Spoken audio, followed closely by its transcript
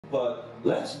But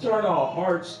let's turn our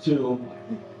hearts to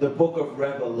the book of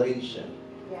Revelation.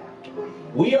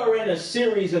 We are in a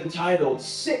series entitled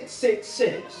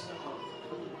 666.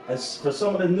 As for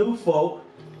some of the new folk,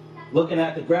 looking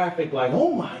at the graphic like,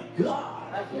 oh my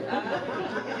God,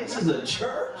 this is a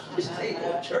church? This ain't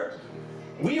a church.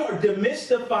 We are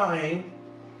demystifying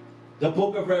the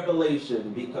book of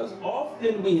Revelation because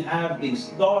often we have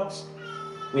these thoughts,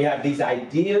 we have these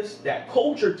ideas that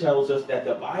culture tells us that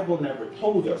the Bible never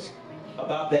told us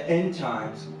about the end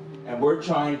times, and we're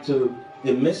trying to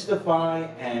demystify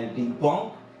and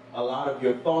debunk a lot of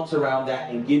your thoughts around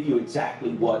that and give you exactly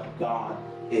what God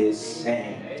is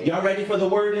saying. Y'all ready for the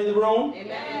word in the room?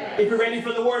 Amen. If you're ready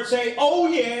for the word, say, oh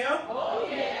yeah. Oh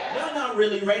yeah. Y'all not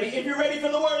really ready. If you're ready for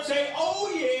the word, say,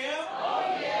 oh yeah. Oh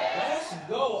yeah. Let's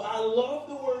go. I love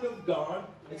the word of God.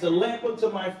 It's a lamp unto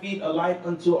my feet, a light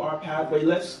unto our pathway.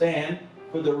 Let's stand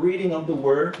for the reading of the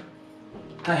word.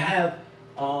 I have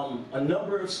a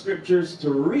number of scriptures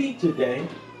to read today,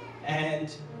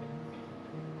 and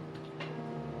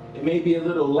it may be a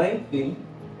little lengthy,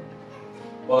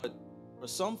 but for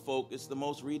some folk, it's the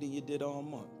most reading you did all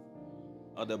month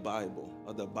of the Bible,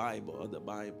 of the Bible, of the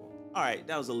Bible. All right,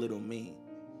 that was a little mean.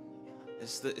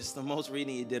 It's the most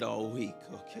reading you did all week,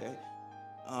 okay?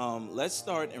 Let's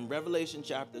start in Revelation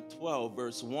chapter 12,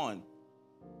 verse 1.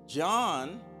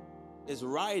 John is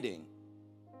writing,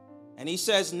 and he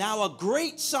says, now a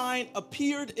great sign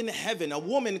appeared in heaven, a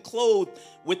woman clothed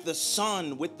with the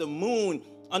sun, with the moon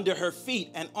under her feet,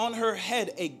 and on her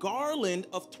head a garland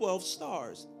of 12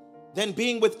 stars. Then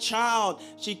being with child,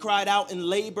 she cried out in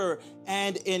labor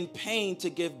and in pain to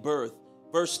give birth.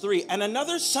 Verse 3, and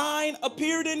another sign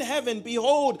appeared in heaven.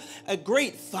 Behold, a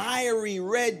great fiery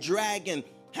red dragon,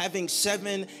 having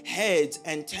 7 heads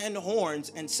and 10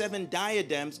 horns and 7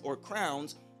 diadems or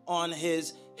crowns on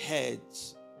his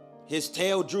heads. His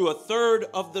tail drew a third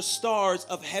of the stars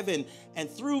of heaven and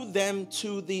threw them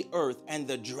to the earth. And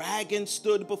the dragon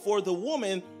stood before the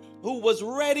woman who was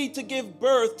ready to give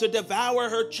birth to devour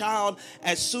her child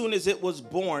as soon as it was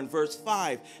born. Verse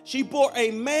 5, she bore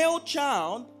a male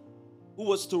child who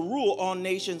was to rule all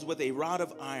nations with a rod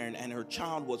of iron, and her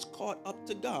child was caught up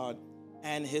to God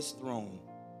and his throne.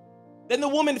 Then the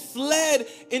woman fled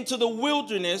into the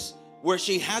wilderness, where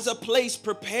she has a place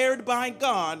prepared by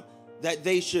God, that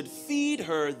they should feed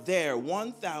her there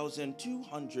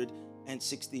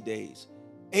 1,260 days.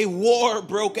 A war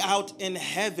broke out in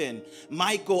heaven.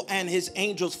 Michael and his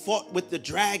angels fought with the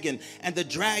dragon, and the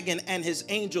dragon and his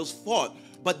angels fought.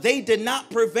 But they did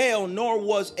not prevail, nor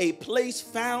was a place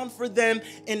found for them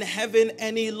in heaven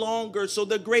any longer. So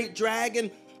the great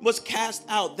dragon was cast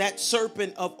out, that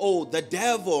serpent of old, the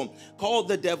devil, called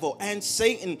the devil, and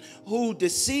Satan, who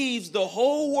deceives the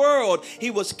whole world. He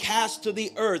was cast to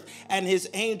the earth, and his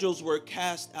angels were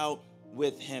cast out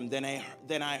with him. Then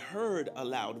I heard a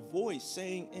loud voice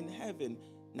saying in heaven,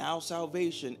 now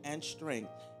salvation and strength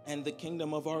and the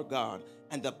kingdom of our God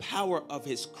and the power of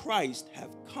his Christ have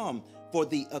come. For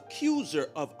the accuser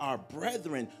of our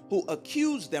brethren, who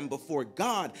accused them before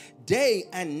God day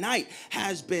and night,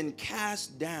 has been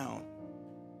cast down.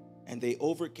 And they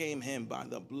overcame him by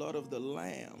the blood of the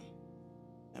Lamb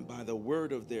and by the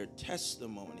word of their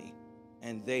testimony,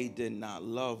 and they did not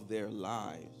love their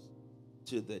lives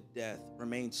to the death.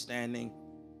 Remain standing.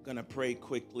 I'm going to pray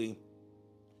quickly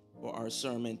for our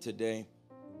sermon today,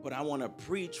 but I want to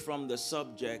preach from the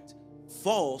subject,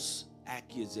 false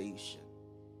accusation.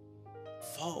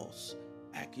 False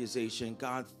accusation.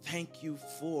 God, thank you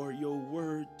for your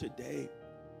word today.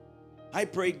 I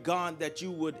pray, God, that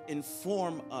you would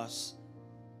inform us,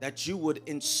 that you would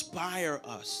inspire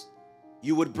us,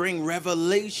 you would bring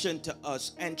revelation to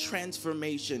us and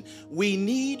transformation. We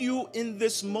need you in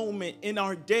this moment, in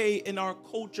our day, in our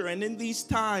culture, and in these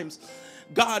times.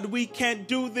 God, we can't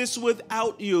do this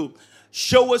without you.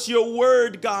 Show us your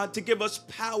word, God, to give us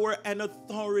power and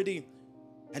authority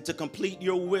and to complete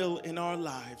your will in our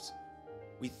lives.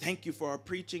 We thank you for our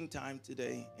preaching time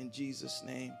today. In Jesus'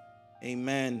 name,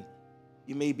 amen.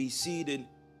 You may be seated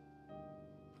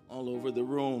all over the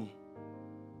room.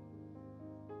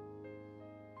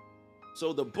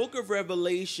 So the book of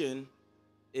Revelation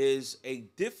is a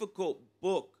difficult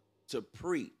book to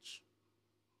preach.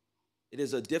 It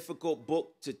is a difficult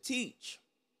book to teach,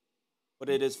 but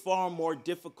it is far more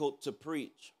difficult to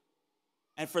preach.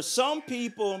 And for some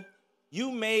people, you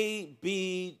may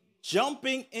be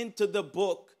jumping into the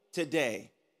book today.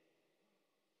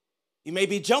 You may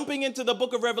be jumping into the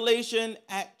book of Revelation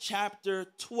at chapter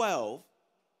 12,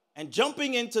 and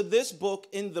jumping into this book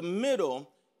in the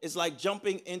middle is like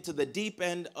jumping into the deep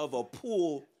end of a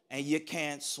pool and you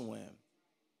can't swim.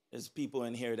 There's people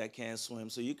in here that can't swim,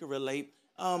 so you can relate.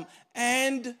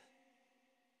 And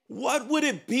what would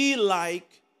it be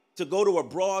like to go to a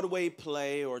Broadway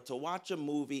play or to watch a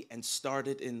movie and start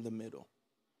it in the middle?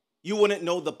 You wouldn't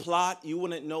know the plot. You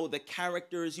wouldn't know the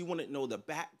characters. You wouldn't know the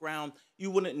background. You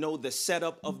wouldn't know the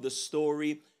setup of the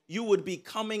story. You would be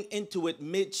coming into it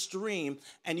midstream,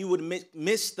 and you would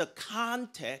miss the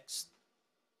context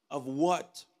of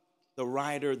what the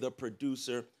writer, the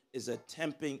producer is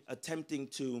attempting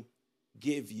to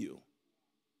give you.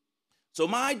 So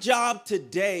my job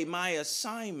today, my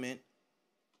assignment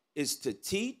is to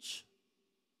teach,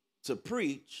 to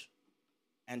preach,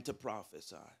 and to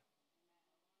prophesy.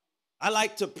 I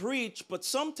like to preach, but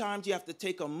sometimes you have to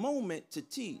take a moment to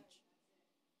teach.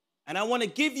 And I want to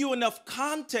give you enough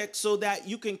context so that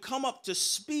you can come up to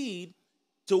speed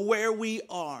to where we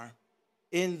are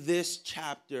in this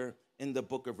chapter in the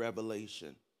book of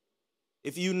Revelation.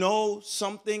 If you know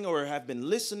something or have been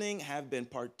listening, have been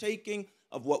partaking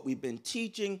of what we've been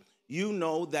teaching, you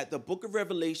know that the book of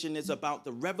Revelation is about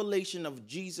the revelation of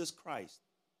Jesus Christ.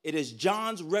 It is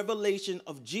John's revelation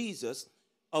of Jesus,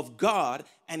 of God,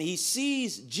 and he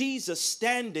sees Jesus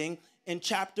standing in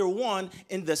chapter 1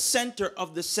 in the center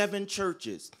of the 7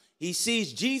 churches. He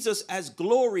sees Jesus as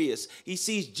glorious. He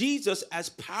sees Jesus as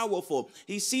powerful.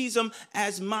 He sees him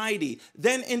as mighty.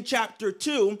 Then in chapter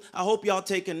 2, I hope y'all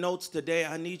taking notes today.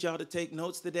 I need y'all to take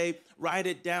notes today. Write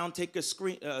it down. Take a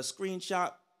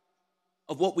screenshot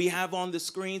of what we have on the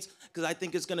screens, because I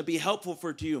think it's going to be helpful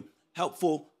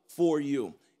for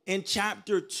you. In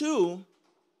chapter 2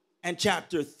 and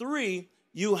chapter 3,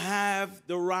 you have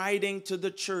the writing to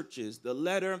the churches, the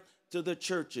letter to the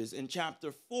churches. In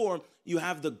chapter 4, you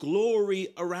have the glory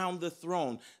around the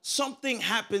throne. Something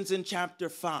happens in chapter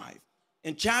 5.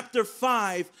 In chapter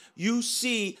 5, you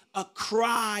see a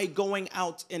cry going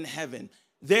out in heaven.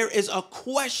 There is a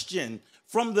question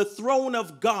from the throne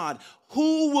of God.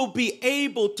 Who will be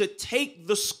able to take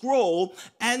the scroll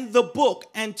and the book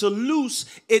and to loose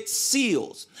its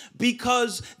seals?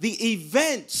 Because the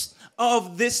events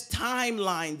of this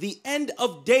timeline, the end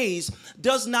of days,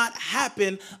 does not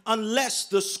happen unless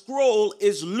the scroll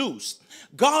is loosed.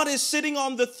 God is sitting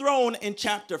on the throne in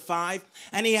chapter 5,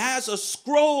 and he has a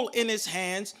scroll in his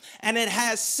hands, and it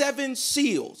has 7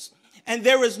 seals. And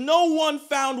there is no one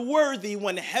found worthy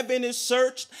when heaven is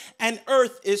searched and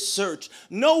earth is searched.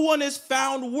 No one is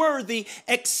found worthy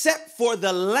except for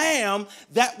the Lamb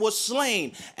that was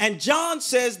slain. And John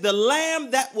says the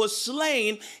Lamb that was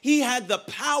slain, he had the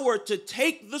power to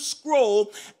take the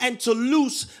scroll and to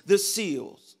loose the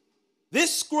seals.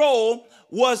 This scroll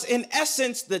was in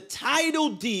essence the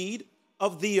title deed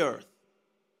of the earth.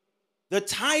 The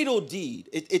title deed.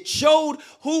 It showed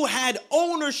who had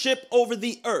ownership over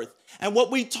the earth. And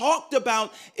what we talked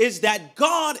about is that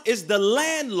God is the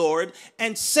landlord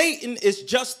and Satan is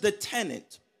just the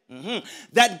tenant.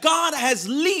 That God has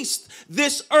leased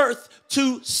this earth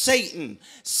to Satan.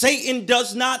 Satan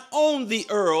does not own the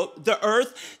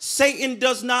earth. Satan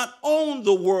does not own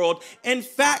the world. In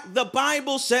fact, the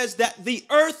Bible says that the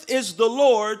earth is the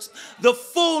Lord's, the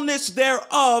fullness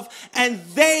thereof, and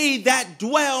they that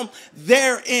dwell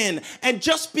therein. And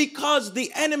just because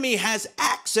the enemy has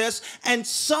access and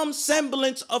some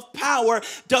semblance of power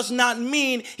does not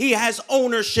mean he has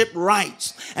ownership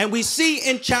rights. And we see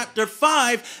in chapter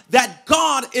 5 that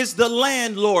God is the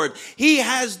landlord. He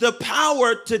has the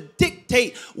power to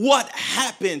dictate what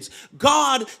happens.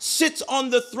 God sits on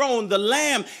the throne. The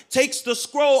Lamb takes the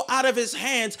scroll out of his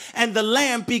hands, and the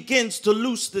Lamb begins to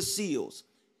loose the seals.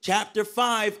 Chapter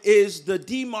 5 is the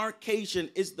demarcation,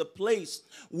 is the place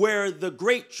where the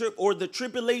great the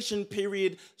tribulation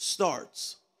period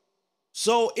starts.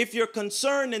 So if you're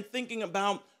concerned and thinking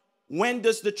about when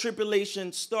does the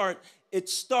tribulation start, it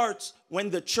starts when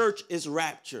the church is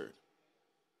raptured.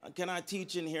 Can I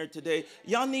teach in here today?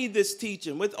 Y'all need this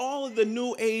teaching. With all of the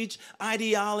new age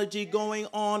ideology going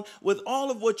on, with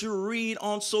all of what you read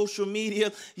on social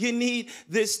media, you need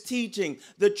this teaching.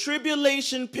 The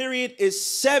tribulation period is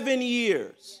 7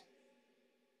 years.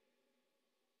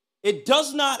 It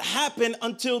does not happen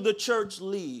until the church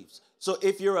leaves. So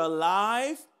if you're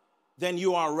alive, then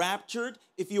you are raptured.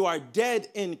 If you are dead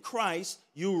in Christ,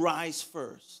 you rise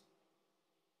first.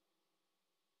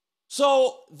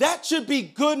 So that should be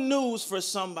good news for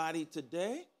somebody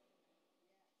today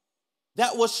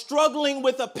that was struggling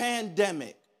with a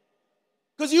pandemic.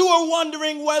 Because you were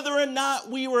wondering whether or not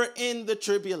we were in the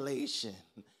tribulation.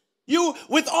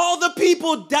 With all the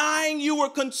people dying, you were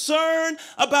concerned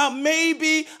about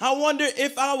maybe, I wonder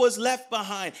if I was left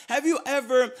behind. Have you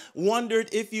ever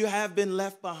wondered if you have been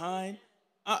left behind?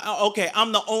 Okay,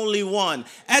 I'm the only one.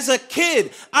 As a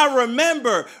kid, I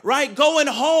remember, right, going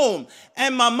home,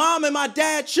 and my mom and my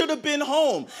dad should have been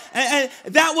home. And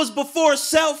that was before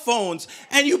cell phones.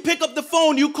 And you pick up the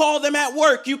phone, you call them at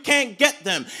work, you can't get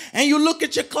them. And you look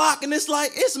at your clock, and it's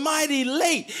like, it's mighty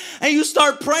late. And you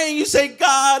start praying, you say,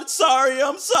 God, sorry,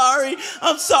 I'm sorry.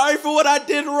 I'm sorry for what I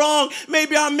did wrong.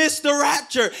 Maybe I missed the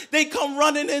rapture. They come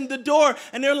running in the door,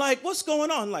 and they're like, what's going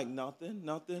on? I'm like, nothing.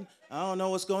 I don't know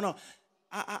what's going on.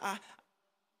 I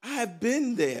have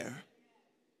been there,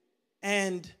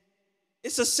 and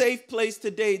it's a safe place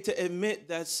today to admit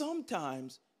that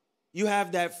sometimes you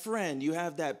have that friend, you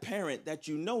have that parent that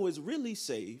you know is really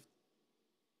saved,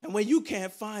 and when you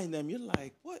can't find them, you're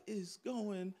like, what is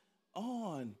going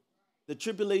on? The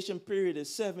tribulation period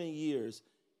is 7 years.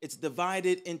 It's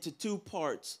divided into 2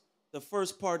 parts. The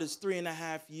first part is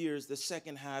 3.5 years. The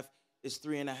second half is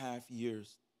 3.5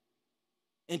 years.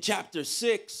 In chapter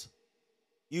 6,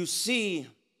 you see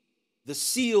the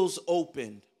seals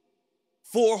opened.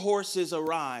 4 horses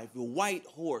arrive, the white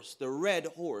horse, the red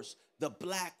horse, the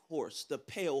black horse, the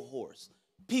pale horse.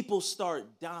 People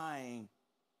start dying.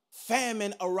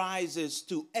 Famine arises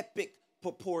to epic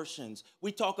proportions.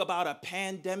 We talk about a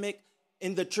pandemic.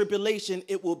 In the tribulation,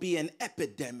 it will be an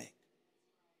epidemic.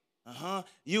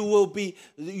 You will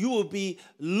be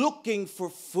looking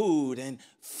for food, and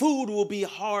food will be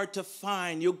hard to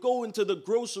find. You'll go into the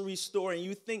grocery store and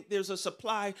you think there's a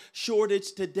supply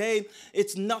shortage today.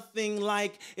 It's nothing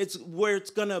like it's where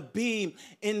it's going to be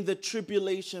in the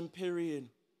tribulation period.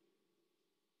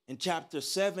 In chapter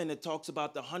 7, it talks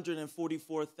about the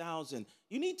 144,000.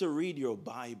 You need to read your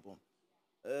Bible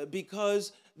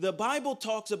because the Bible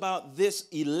talks about this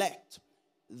elect,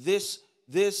 this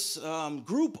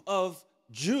group of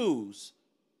Jews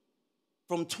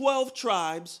from 12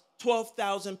 tribes,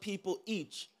 12,000 people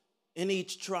each in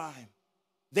each tribe.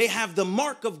 They have the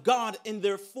mark of God in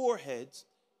their foreheads.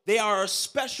 They are a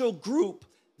special group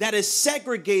that is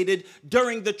segregated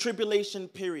during the tribulation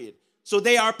period. So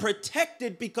they are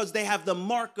protected because they have the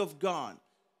mark of God.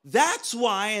 That's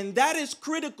why, and that is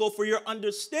critical for your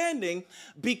understanding,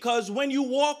 because when you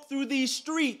walk through these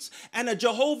streets and a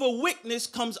Jehovah's Witness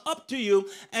comes up to you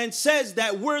and says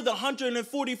that we're the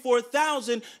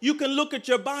 144,000, you can look at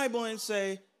your Bible and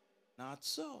say, not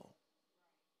so.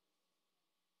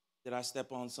 Did I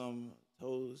step on some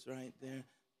toes right there?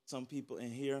 Some people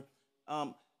in here.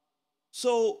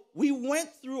 So we went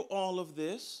through all of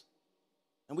this,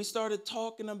 and we started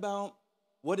talking about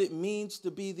what it means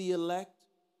to be the elect,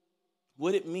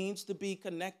 what it means to be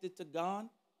connected to God.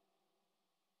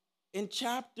 In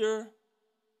chapter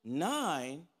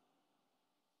 9,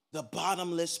 the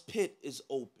bottomless pit is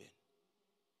open.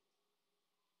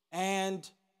 And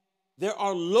there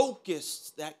are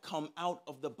locusts that come out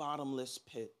of the bottomless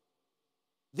pit.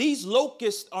 These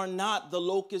locusts are not the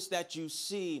locusts that you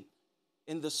see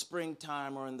in the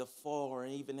springtime or in the fall or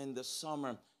even in the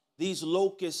summer. These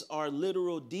locusts are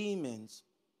literal demons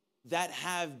that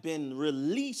have been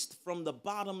released from the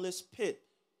bottomless pit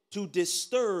to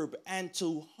disturb and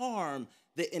to harm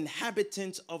the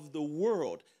inhabitants of the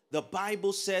world. The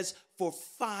Bible says for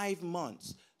 5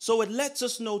 months. So it lets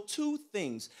us know 2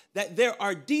 things, that there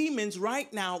are demons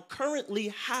right now currently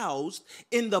housed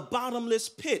in the bottomless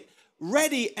pit,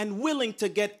 ready and willing to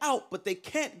get out, but they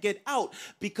can't get out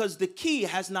because the key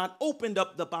has not opened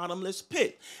up the bottomless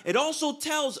pit. It also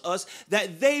tells us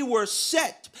that they were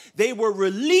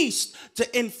released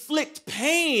to inflict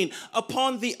pain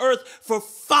upon the earth for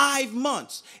 5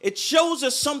 months. It shows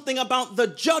us something about the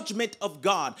judgment of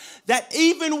God, that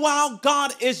even while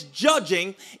God is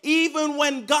judging, even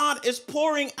when God is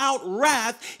pouring out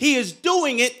wrath, he is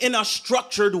doing it in a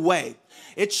structured way.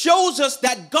 It shows us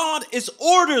that God is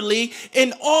orderly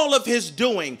in all of his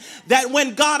doing. That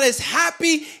when God is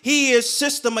happy, he is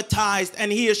systematized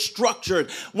and he is structured.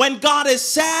 When God is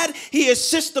sad, he is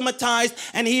systematized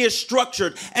and he is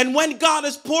structured. And when God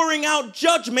is pouring out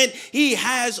judgment, he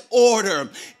has order.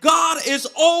 God is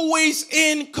always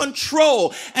in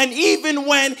control. And even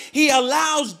when he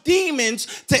allows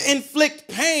demons to inflict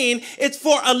pain, it's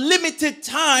for a limited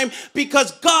time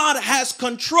because God has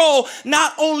control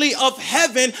not only of heaven,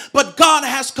 but God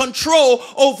has control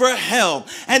over hell.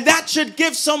 And that should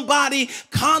give somebody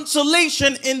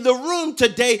consolation in the room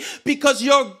today, because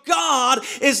your God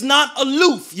is not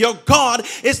aloof. Your God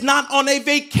is not on a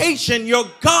vacation. Your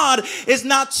God is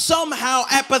not somehow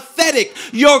apathetic.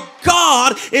 Your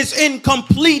God is in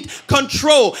complete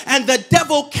control, and the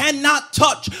devil cannot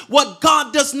touch what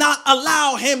God does not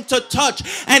allow him to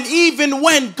touch. And even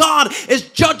when God is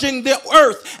judging the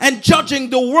earth and judging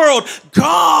the world,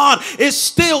 God is is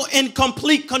still in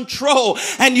complete control.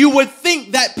 And you would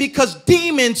think that because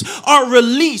demons are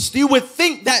released, you would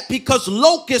think that because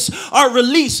locusts are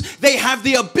released, they have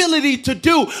the ability to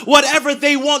do whatever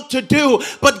they want to do.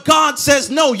 But God says,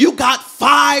 no, you got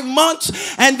 5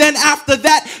 months, and then after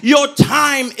that, your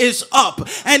time is up.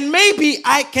 And maybe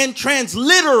I can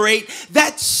transliterate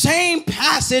that same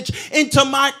passage into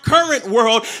my current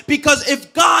world, because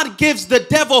if God gives the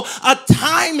devil a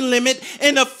time limit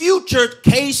in a future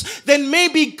case, then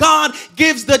maybe God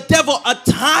gives the devil a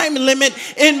time limit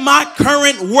in my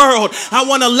current world. I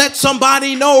want to let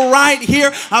somebody know right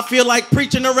here. I feel like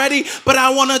preaching already, but I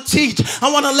want to teach.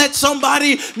 I want to let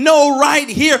somebody know right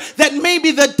here that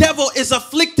maybe the devil is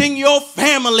afflicting your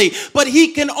family, but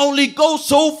he can only go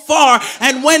so far.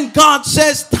 And when God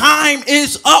says time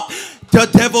is up, the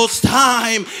devil's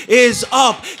time is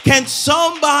up. Can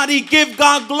somebody give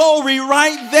God glory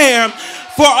right there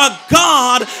for a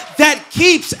God that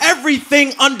keeps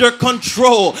everything under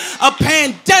control? A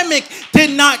pandemic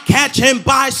did not catch him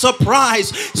by surprise.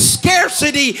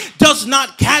 Scarcity does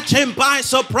not catch him by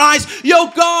surprise.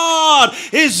 Your God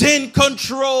is in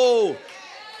control.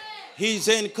 He's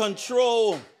in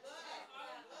control.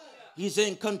 He's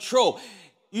in control.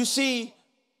 You see,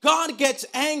 God gets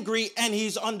angry and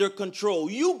he's under control.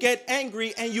 You get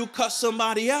angry and you cuss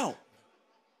somebody out.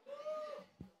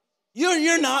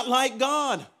 You're not like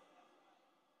God.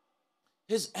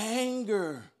 His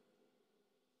anger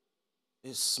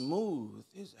is smooth.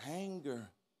 His anger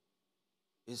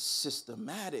is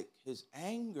systematic. His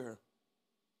anger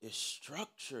is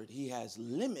structured. He has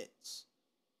limits.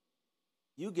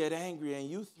 You get angry and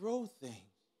you throw things.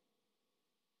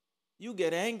 You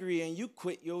get angry and you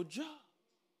quit your job.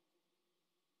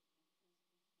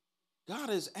 God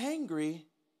is angry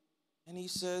and he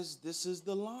says, this is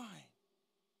the line.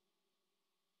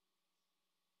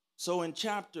 So in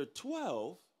chapter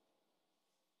 12,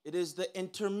 it is the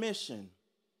intermission.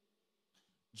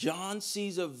 John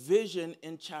sees a vision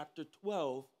in chapter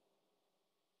 12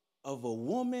 of a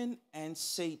woman and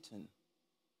Satan,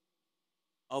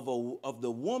 of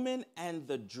the woman and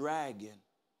the dragon.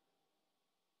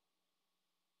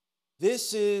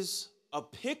 This is a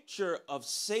picture of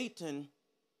Satan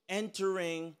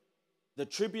entering the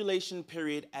tribulation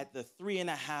period at the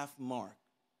 3.5 mark.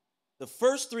 The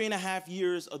first 3.5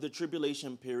 years of the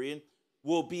tribulation period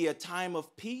will be a time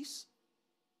of peace.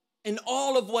 In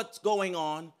all of what's going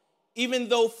on, even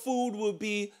though food will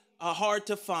be hard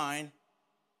to find,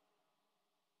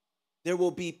 there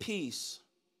will be peace.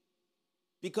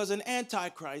 Because an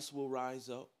antichrist will rise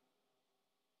up.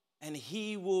 And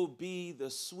he will be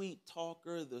the sweet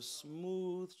talker, the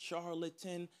smooth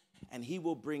charlatan, and he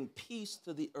will bring peace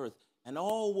to the earth. And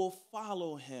all will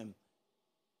follow him.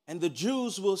 And the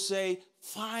Jews will say,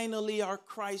 finally our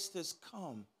Christ has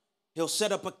come. He'll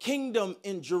set up a kingdom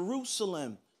in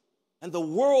Jerusalem. And the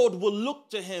world will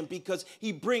look to him because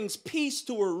he brings peace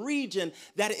to a region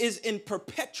that is in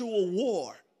perpetual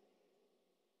war.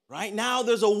 Right now,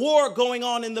 there's a war going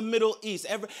on in the Middle East.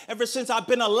 Ever since I've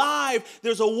been alive,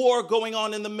 there's a war going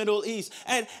on in the Middle East.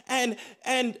 And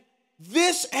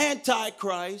this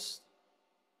Antichrist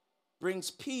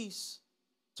brings peace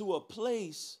to a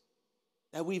place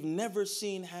that we've never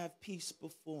seen have peace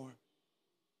before.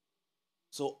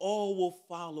 So all will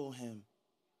follow him.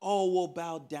 All will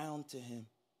bow down to him.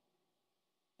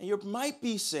 And you might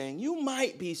be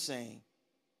saying,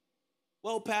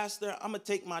 well, Pastor, I'm going to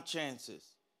take my chances.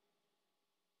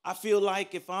 I feel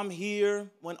like if I'm here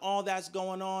when all that's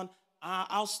going on,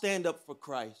 I'll stand up for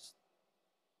Christ.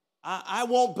 I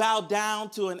won't bow down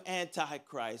to an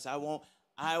antichrist. I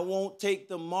won't take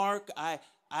the mark. I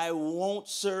won't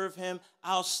serve him.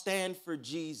 I'll stand for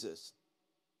Jesus.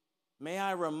 May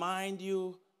I remind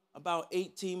you, about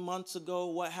 18 months ago,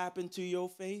 what happened to your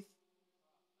faith?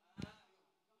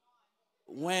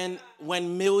 When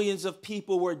millions of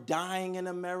people were dying in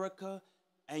America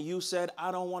and you said,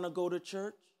 I don't want to go to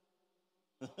church?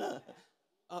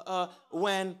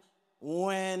 When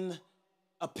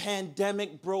a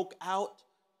pandemic broke out,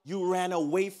 you ran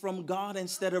away from God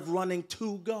instead of running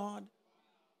to God?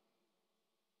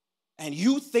 And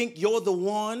you think you're the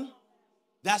one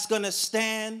that's going to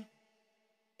stand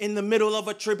in the middle of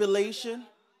a tribulation?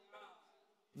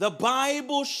 The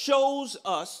Bible shows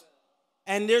us,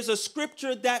 and there's a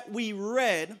scripture that we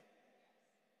read,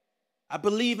 I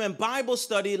believe in Bible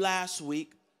study last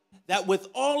week, that with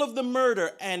all of the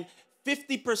murder and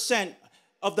 50%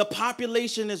 of the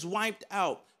population is wiped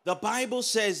out, the Bible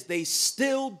says they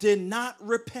still did not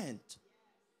repent.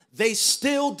 They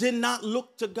still did not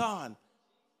look to God.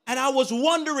 And I was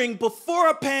wondering before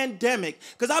a pandemic,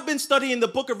 because I've been studying the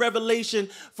book of Revelation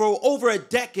for over a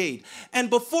decade. And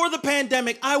before the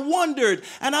pandemic, I wondered,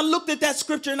 and I looked at that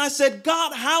scripture and I said,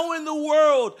 God, how in the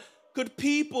world could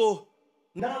people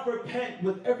not repent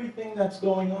with everything that's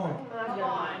going on?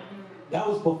 That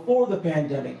was before the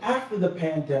pandemic. After the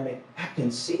pandemic, I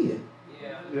can see it.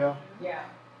 Yeah.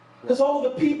 Because all the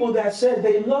people that said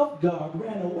they loved God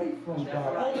ran away from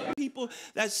God. All the people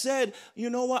that said,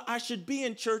 you know what, I should be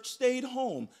in church stayed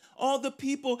home. All the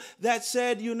people that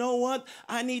said, you know what,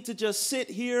 I need to just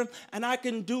sit here and I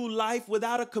can do life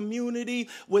without a community,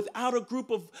 without a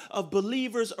group of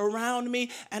believers around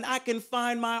me, and I can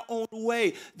find my own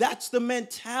way. That's the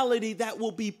mentality that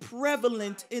will be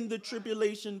prevalent in the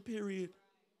tribulation period.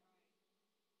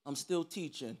 I'm still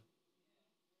teaching.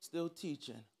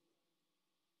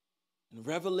 In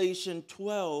Revelation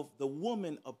 12, the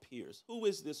woman appears. Who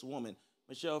is this woman?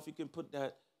 Michelle, if you can put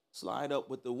that slide up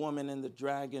with the woman and the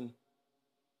dragon.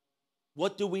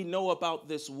 What do we know about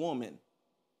this woman?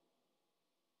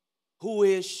 Who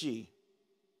is she?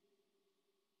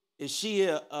 Is she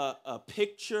a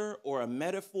picture or a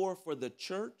metaphor for the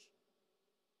church?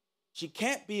 She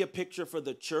can't be a picture for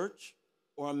the church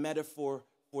or a metaphor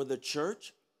for the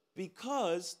church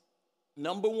because,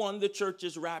 number one, the church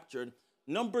is raptured.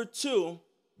 Number two,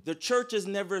 the church is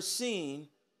never seen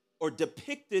or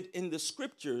depicted in the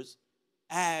scriptures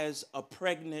as a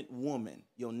pregnant woman.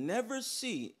 You'll never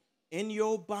see in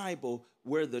your Bible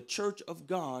where the church of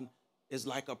God is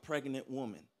like a pregnant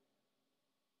woman.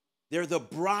 They're the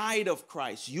bride of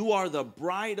Christ. You are the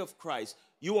bride of Christ.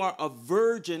 You are a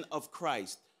virgin of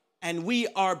Christ. And we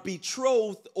are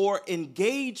betrothed or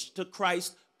engaged to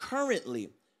Christ currently.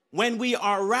 When we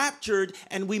are raptured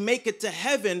and we make it to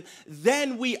heaven,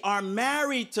 then we are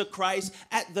married to Christ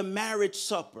at the marriage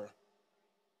supper.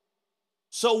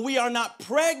 So we are not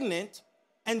pregnant,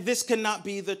 and this cannot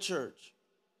be the church.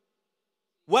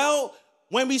 Well,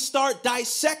 when we start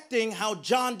dissecting how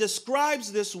John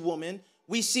describes this woman,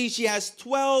 we see she has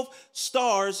 12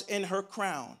 stars in her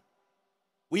crown.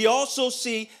 We also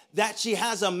see that she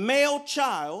has a male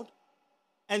child,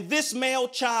 and this male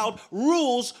child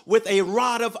rules with a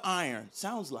rod of iron.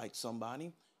 Sounds like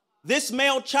somebody. This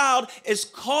male child is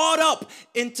caught up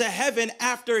into heaven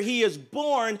after he is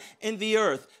born in the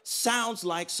earth. Sounds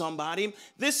like somebody.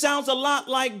 This sounds a lot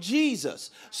like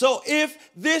Jesus. So if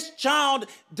this child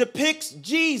depicts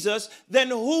Jesus, then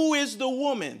who is the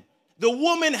woman? The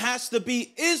woman has to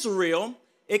be Israel.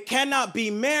 It cannot be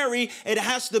Mary. It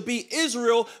has to be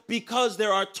Israel because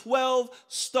there are 12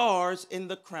 stars in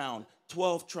the crown.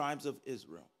 12 tribes of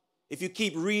Israel. If you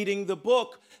keep reading the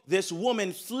book, this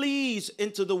woman flees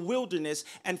into the wilderness,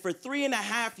 and for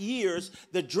 3.5 years,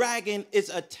 the dragon is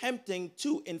attempting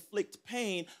to inflict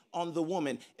pain on the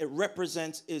woman. It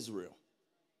represents Israel.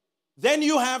 Then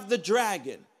you have the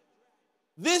dragon.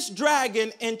 This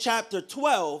dragon in chapter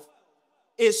 12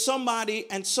 is somebody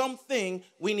and something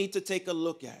we need to take a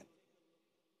look at.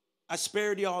 I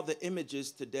spared y'all the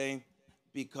images today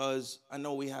because I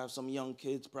know we have some young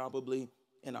kids probably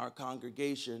in our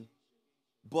congregation.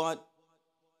 But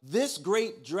this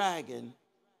great dragon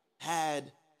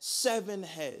had 7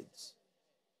 heads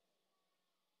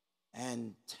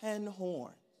and 10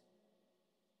 horns.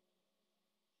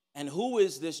 And who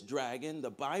is this dragon?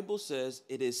 The Bible says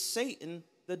it is Satan,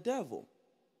 the devil.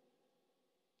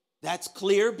 That's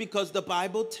clear because the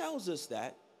Bible tells us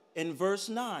that in verse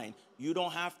 9. You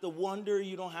don't have to wonder.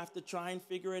 You don't have to try and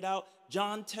figure it out.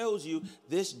 John tells you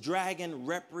this dragon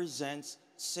represents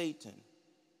Satan.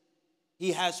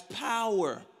 He has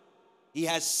power. He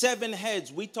has 7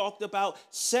 heads. We talked about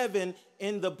 7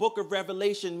 in the book of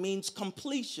Revelation means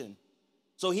completion.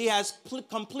 So he has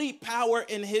complete power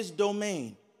in his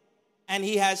domain. And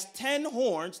he has 10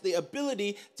 horns, the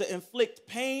ability to inflict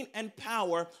pain and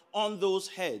power on those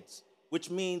heads,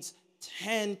 which means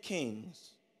 10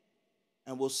 kings.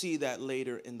 And we'll see that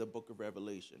later in the book of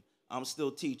Revelation. I'm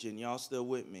still teaching. Y'all still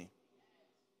with me?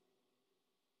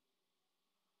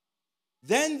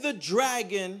 Then the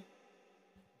dragon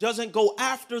doesn't go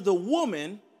after the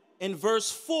woman. In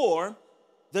verse 4,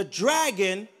 the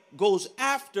dragon goes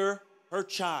after her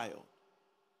child.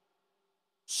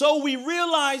 So we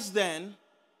realize then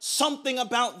something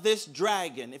about this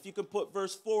dragon. If you could put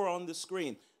verse 4 on the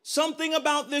screen. Something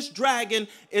about this dragon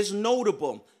is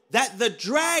notable. That the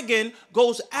dragon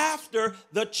goes after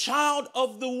the child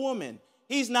of the woman.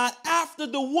 He's not after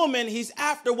the woman. He's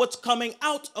after what's coming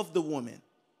out of the woman.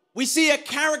 We see a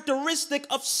characteristic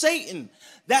of Satan,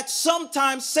 that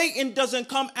sometimes Satan doesn't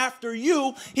come after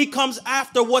you. He comes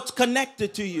after what's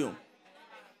connected to you.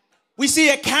 We see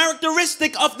a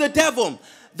characteristic of the devil,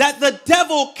 that the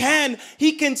devil can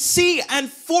see and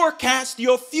forecast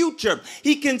your future.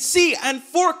 He can see and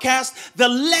forecast the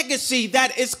legacy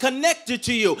that is connected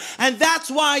to you. And that's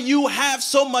why you have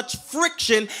so much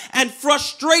friction and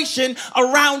frustration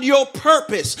around your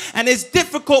purpose. And it's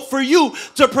difficult for you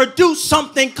to produce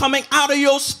something coming out of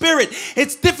your spirit.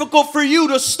 It's difficult for you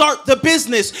to start the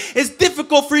business. It's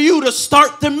difficult for you to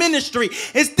start the ministry.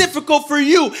 It's difficult for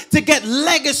you to get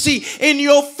legacy in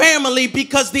your family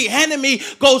because the enemy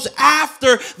goes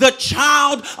after the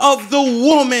child of the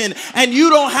woman. And you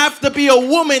don't have to be a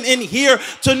woman in here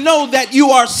to know that you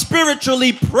are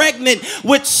spiritually pregnant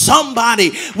with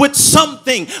somebody, with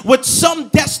something, with some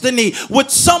destiny, with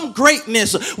some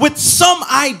greatness, with some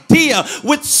idea,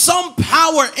 with some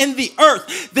power in the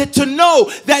earth, that to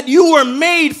know that you were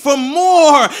made for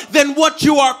more than what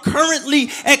you are currently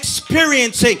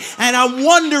experiencing. And I'm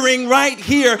wondering right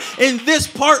here in this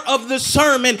part of the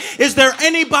sermon, is there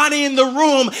anybody in the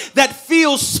room that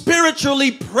feels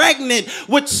spiritually pregnant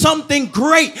with something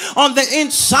great on the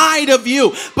inside of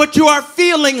you, but you are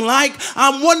feeling like,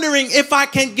 I'm wondering if I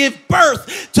can give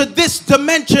birth to this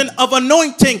dimension of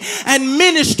anointing and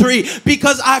ministry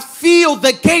because I feel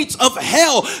the gates of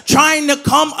hell trying to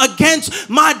come against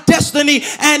my destiny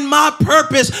and my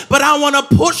purpose. But I want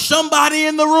to push somebody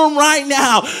in the room right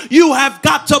now. You have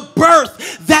got to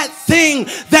birth that thing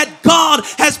that God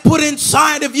has put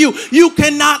inside of you. You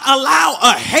cannot allow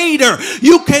a hater.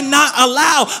 You cannot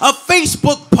allow a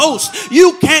Facebook post.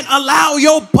 You can't allow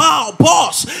your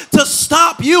boss to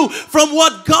stop you from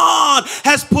what God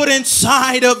has put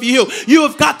inside of you. You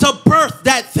have got to birth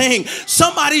that thing.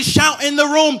 Somebody shout in the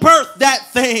room, birth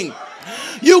that thing.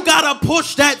 You got to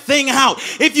push that thing out.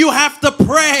 If you have to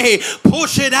pray,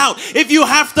 push it out. If you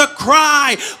have to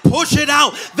cry, push it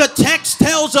out. The text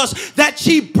tells us that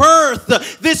she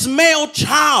birthed this male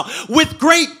child with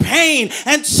great pain.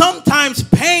 And sometimes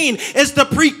pain is the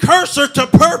precursor to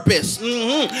purpose.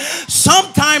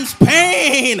 Sometimes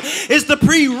pain is the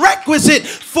prerequisite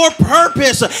for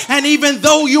purpose. And even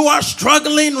though you are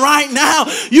struggling right now,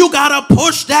 you got to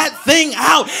push that thing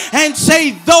out and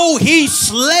say, though he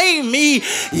slay me,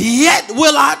 yet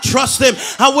will I trust him.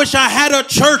 I wish I had a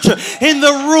church in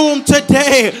the room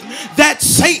today that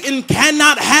Satan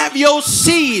cannot have your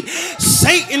seed.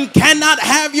 Satan cannot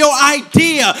have your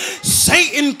idea.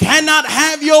 Satan cannot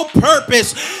have your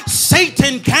purpose.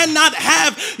 Satan cannot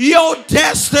have your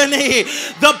destiny.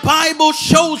 The Bible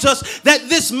shows us that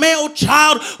this male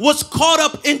child was caught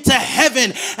up into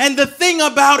heaven. And the thing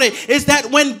about it is that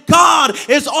when God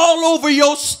is all over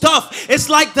your stuff, it's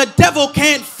like the devil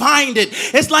can't find it.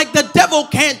 It's like the devil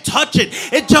can't touch it.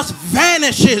 It just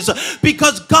vanishes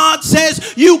because God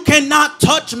says you cannot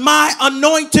touch my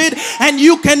anointed and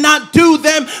you cannot do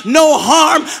them no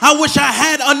harm. I wish I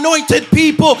had anointed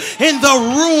people in the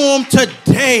room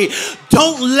today.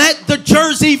 Don't let the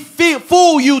jersey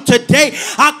fool you today.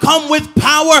 I come with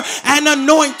power and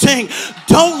anointing.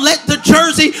 Don't let the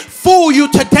jersey fool you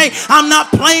today. I'm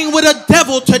not playing with a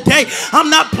devil today. I'm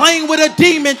not playing with a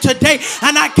demon today.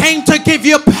 And I came to give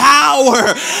you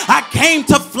power. I came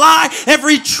to fly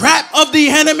every trap of the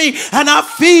enemy. And I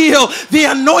feel the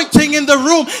anointing in the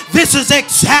room. This is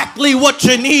exactly what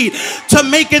you need to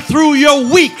make it through your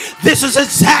week. This is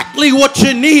exactly what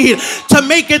you need to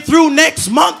make it through next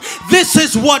month. This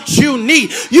is what you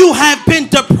need. You have been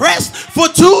depressed for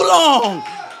too long.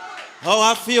 Oh,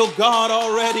 I feel God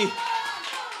already.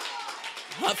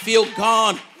 I feel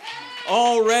God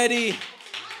already.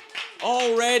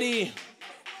 Already.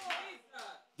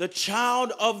 The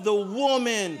child of the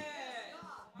woman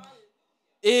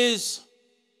is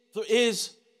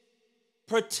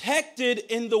protected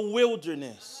in the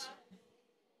wilderness.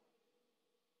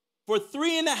 For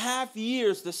 3.5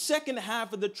 years, the second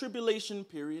half of the tribulation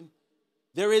period,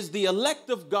 there is the elect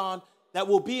of God that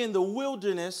will be in the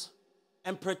wilderness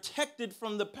and protected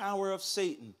from the power of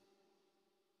Satan.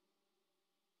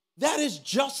 That is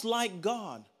just like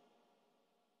God.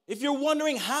 If you're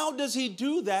wondering how does he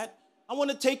do that, I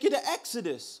want to take you to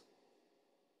Exodus.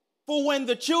 For when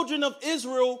the children of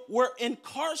Israel were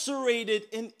incarcerated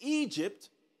in Egypt,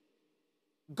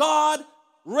 God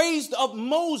raised up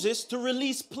Moses to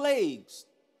release plagues.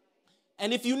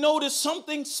 And if you notice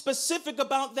something specific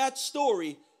about that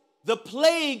story, the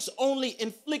plagues only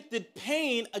inflicted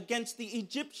pain against the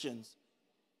Egyptians.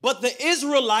 But the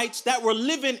Israelites that were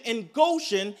living in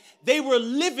Goshen, they were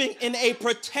living in a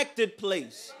protected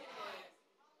place.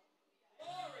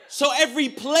 So every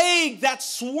plague that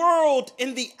swirled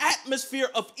in the atmosphere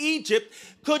of Egypt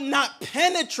could not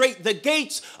penetrate the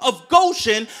gates of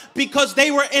Goshen because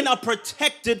they were in a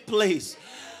protected place.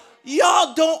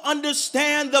 Y'all don't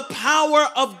understand the power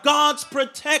of God's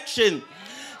protection.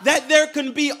 that there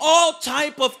can be all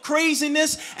type of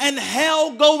craziness and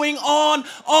hell going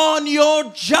on your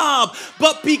job.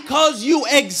 But because you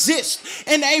exist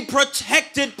in a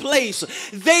protected place,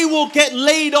 they will get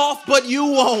laid off, but you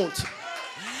won't.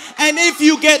 And if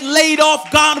you get laid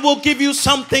off, God will give you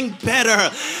something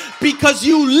better because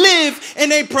you live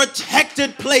in a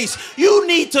protected place. You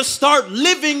need to start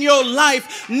living your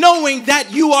life knowing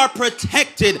that you are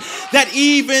protected, that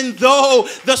even though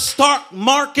the stock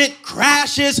market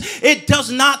crashes, it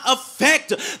does not affect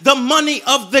the money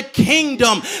of the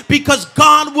kingdom, because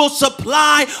God will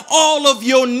supply all of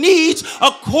your needs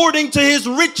according to his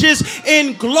riches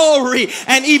in glory.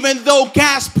 And even though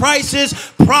gas prices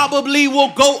probably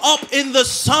will go up in the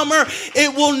summer,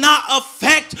 it will not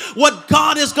affect what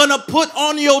God is going to put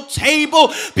on your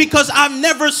table, because I've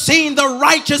never seen the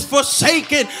righteous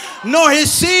forsaken, nor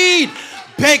his seed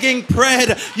begging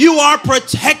bread. You are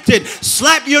protected.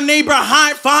 Slap your neighbor,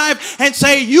 high five, and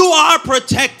say, you are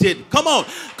protected. Come on,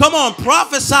 come on,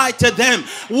 prophesy to them,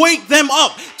 wake them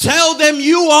up, tell them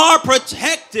you are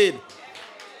protected.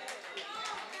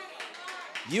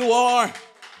 You are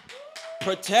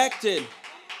protected.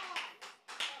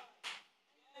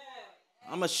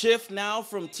 I'm going to shift now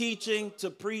from teaching to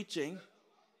preaching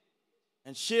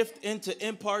and shift into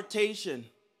impartation.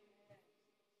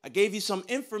 I gave you some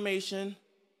information.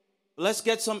 Let's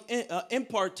get some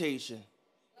impartation.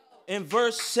 In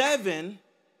verse 7,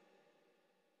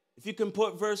 if you can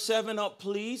put verse 7 up,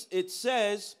 please, it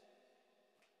says,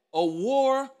 a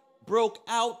war broke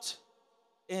out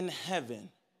in heaven.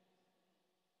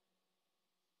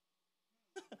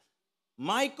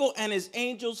 Michael and his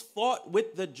angels fought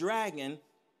with the dragon,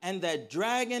 and that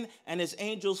dragon and his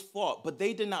angels fought, but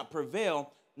they did not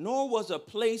prevail, nor was a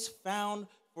place found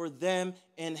for them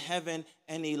in heaven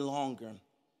any longer.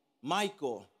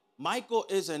 Michael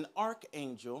is an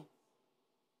archangel,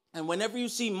 and whenever you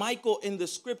see Michael in the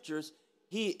scriptures,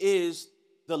 he is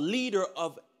the leader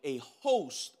of a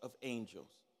host of angels.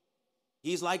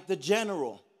 He's like the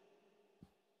general.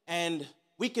 And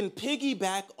we can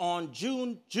piggyback on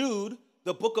Jude,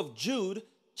 the book of Jude,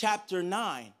 chapter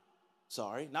 9.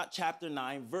 Sorry, not chapter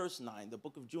 9, verse 9. The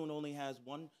book of Jude only has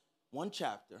one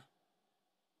chapter.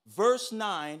 Verse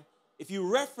 9, if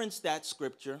you reference that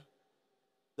scripture,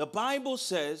 the Bible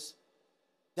says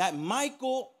that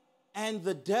Michael and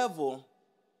the devil,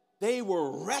 they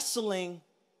were wrestling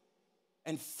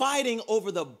and fighting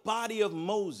over the body of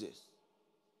Moses.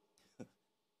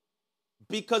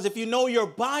 Because if you know your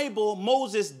Bible,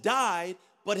 Moses died,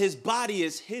 but his body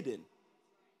is hidden.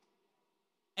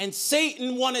 And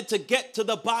Satan wanted to get to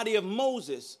the body of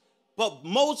Moses, but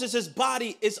Moses'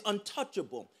 body is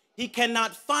untouchable. He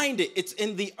cannot find it. It's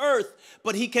in the earth,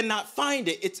 but he cannot find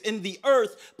it. It's in the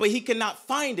earth, but he cannot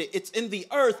find it. It's in the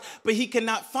earth, but he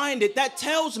cannot find it. That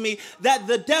tells me that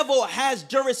the devil has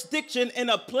jurisdiction in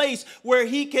a place where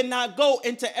he cannot go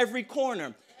into every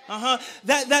corner.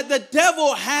 That the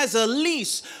devil has a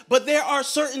lease, but there are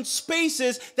certain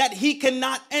spaces that he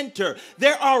cannot enter.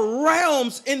 There are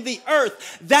realms in the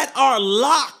earth that are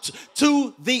locked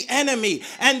to the enemy.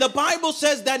 And the Bible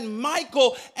says that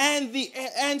Michael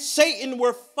and Satan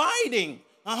were fighting.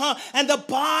 And the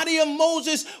body of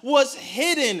Moses was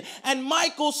hidden. And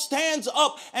Michael stands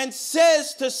up and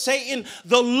says to Satan,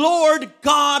 the Lord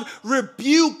God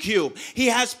rebuke you. He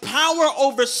has power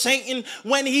over Satan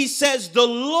when he says, the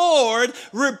Lord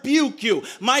rebuke you.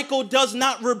 Michael does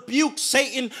not rebuke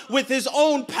Satan with his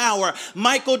own power.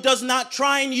 Michael does not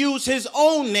try and use his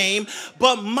own name,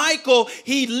 but Michael,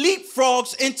 he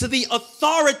leapfrogs into the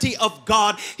authority of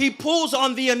God. He pulls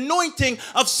on the anointing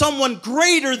of someone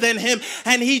greater than him,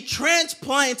 and he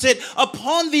transplants it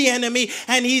upon the enemy,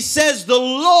 and he says, the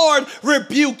Lord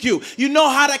rebuke you. You know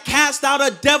how to cast out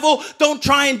a devil? Don't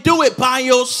try and do it by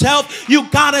yourself. You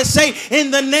gotta say,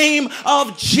 in the name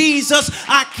of Jesus,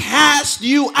 I cast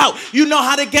you out. You know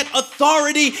how to get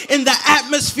authority in the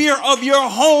atmosphere of your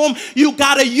home? You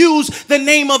gotta use the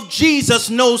name of Jesus.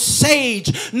 No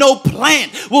sage, no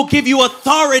plant will give you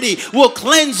authority, will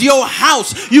cleanse your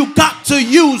house. You got to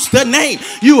use the name.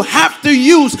 You have to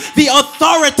use the authority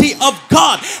of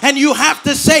God, and you have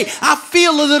to say, I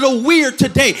feel a little weird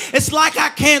today. It's like I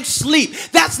can't sleep.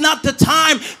 That's not the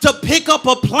time to pick up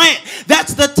a plant.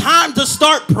 That's the time to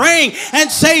start praying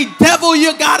and say, devil,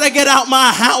 you gotta get out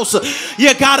my house.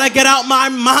 You gotta get out my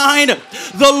mind.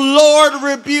 The Lord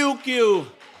rebuke you.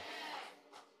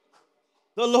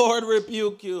 The Lord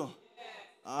rebuke you.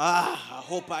 I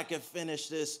hope I can finish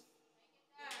this.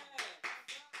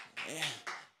 Yeah.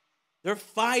 They're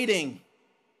fighting.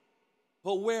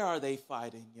 But where are they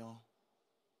fighting, y'all?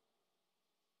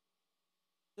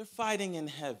 They're fighting in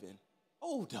heaven.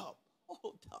 Hold up.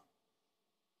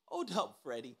 Hold up,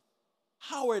 Freddie.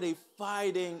 How are they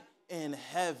fighting in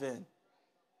heaven?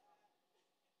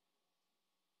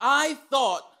 I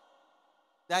thought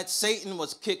that Satan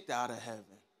was kicked out of heaven.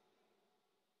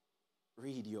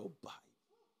 Read your Bible.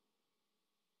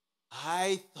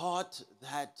 I thought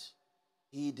that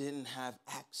he didn't have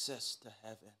access to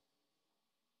heaven.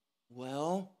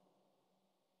 Well,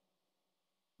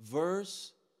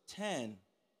 verse 10.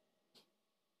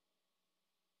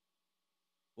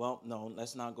 Well, no,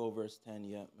 let's not go verse 10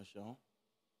 yet, Michelle.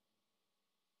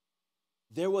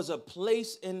 There was a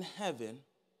place in heaven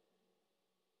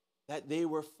that they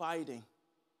were fighting.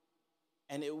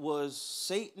 And it was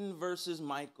Satan versus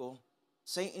Michael,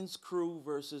 Satan's crew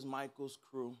versus Michael's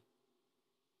crew.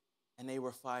 And they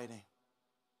were fighting.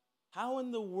 How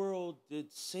in the world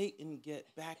did Satan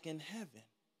get back in heaven?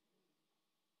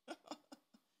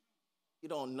 You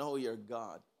don't know your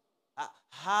God.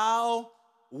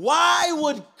 Why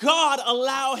would God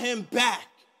allow him back?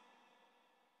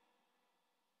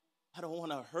 I don't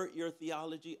want to hurt your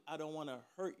theology. I don't want to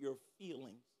hurt your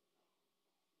feelings.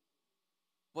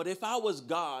 But if I was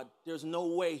God, there's no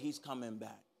way he's coming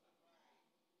back.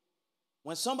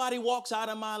 When somebody walks out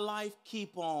of my life,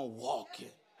 keep on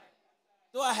walking.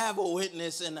 Do I have a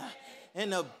witness in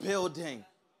a building?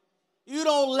 You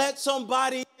don't let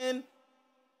somebody in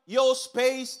your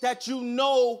space that you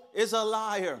know is a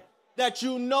liar, that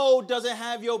you know doesn't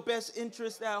have your best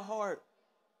interest at heart.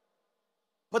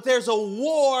 But there's a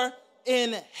war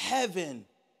in heaven.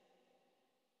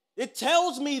 It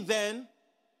tells me then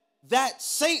that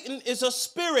Satan is a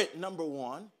spirit, number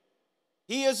one.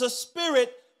 He is a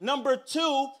spirit. Number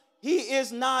two, he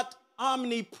is not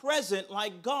omnipresent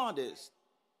like God is.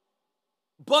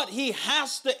 But he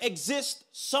has to exist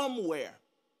somewhere.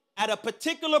 At a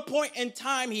particular point in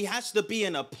time, he has to be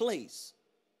in a place.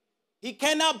 He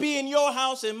cannot be in your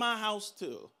house, in my house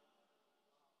too.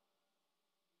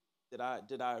 Did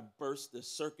I burst the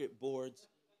circuit boards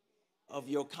of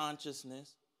your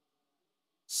consciousness?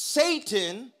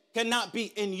 Satan cannot be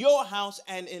in your house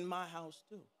and in my house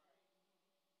too.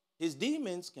 His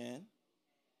demons can.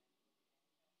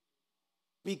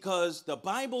 Because the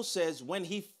Bible says when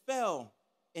he fell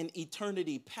in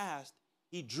eternity past,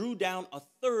 he drew down a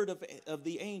third of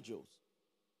the angels.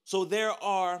 So there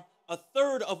are a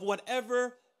third of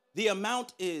whatever the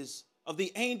amount is of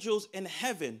the angels in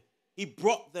heaven. He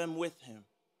brought them with him.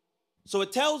 So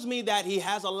it tells me that he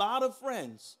has a lot of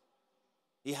friends.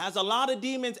 He has a lot of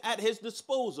demons at his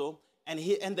disposal, and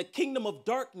the kingdom of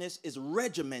darkness is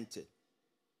regimented.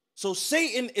 So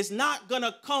Satan is not going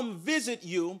to come visit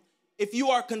you if you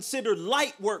are considered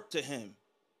light work to him.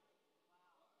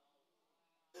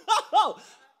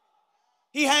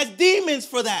 He has demons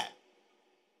for that.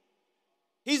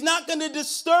 He's not going to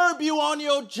disturb you on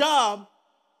your job,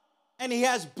 and he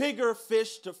has bigger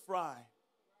fish to fry.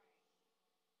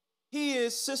 He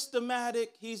is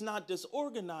systematic. He's not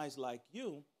disorganized like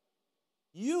you.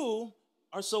 You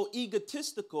are so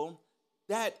egotistical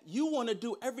that you want to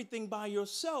do everything by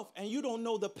yourself, and you don't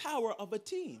know the power of a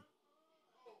team.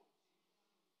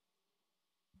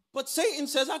 But Satan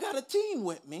says, I got a team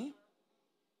with me.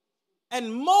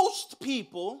 And most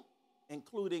people,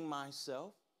 including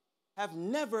myself, have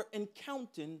never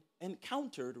encountered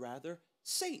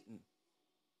Satan.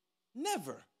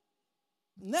 Never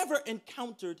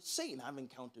encountered Satan. I've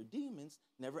encountered demons,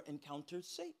 never encountered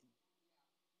Satan.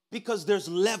 Because there's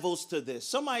levels to this.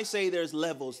 Somebody say there's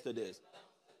levels to this.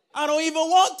 I don't even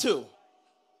want to.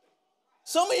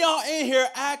 Some of y'all in here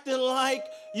acting like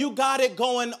you got it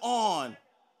going on.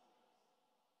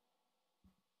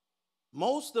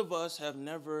 Most of us have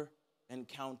never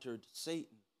encountered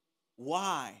Satan.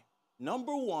 Why?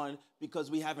 Number one, because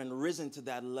we haven't risen to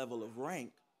that level of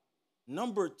rank.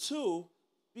 Number two,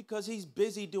 because he's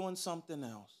busy doing something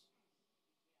else.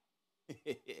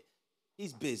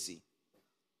 He's busy.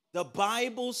 The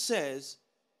Bible says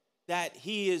that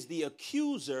he is the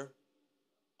accuser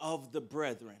of the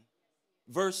brethren.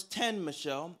 Verse 10,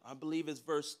 Michelle, I believe it's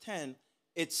verse 10.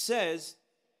 It says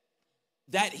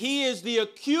that he is the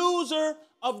accuser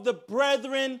of the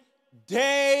brethren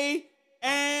day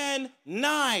and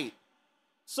night.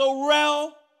 So,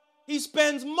 Rel, he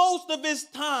spends most of his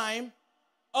time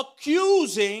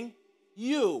accusing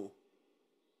you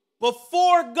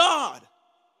before God.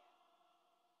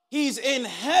 He's in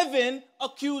heaven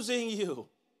accusing you.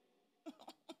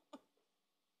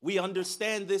 We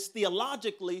understand this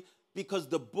theologically because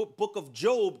the book of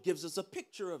Job gives us a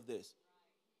picture of this.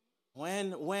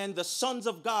 When the sons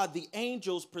of God, the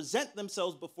angels, present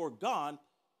themselves before God,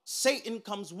 Satan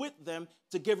comes with them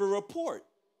to give a report.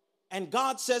 And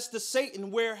God says to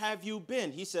Satan, where have you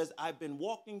been? He says, I've been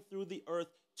walking through the earth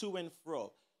to and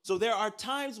fro. So there are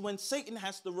times when Satan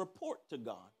has to report to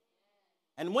God.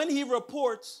 And when he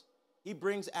reports, he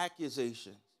brings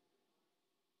accusations.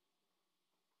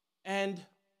 And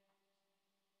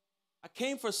I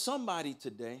came for somebody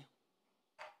today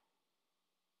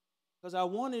because I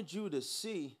wanted you to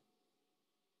see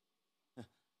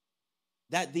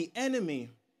that the enemy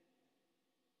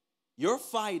you're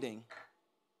fighting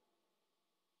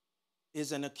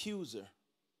is an accuser.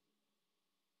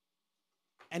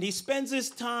 And he spends his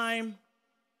time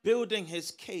building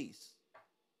his case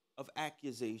of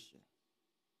accusation.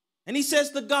 And he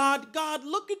says to God, God,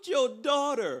 look at your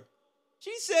daughter.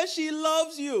 She says she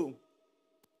loves you.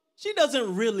 She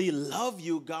doesn't really love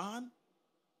you, God.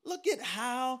 Look at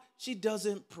how she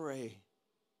doesn't pray.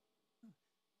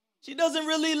 She doesn't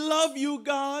really love you,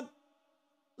 God.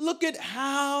 Look at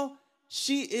how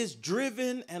she is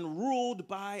driven and ruled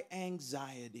by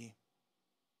anxiety.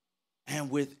 And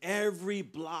with every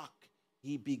block,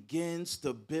 he begins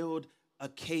to build a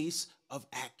case of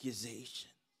accusations.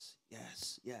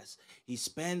 Yes, yes. He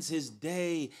spends his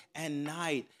day and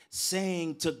night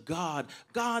saying to God,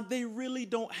 God, they really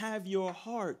don't have your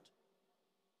heart.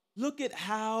 Look at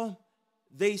how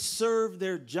they serve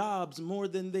their jobs more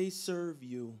than they serve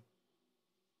you.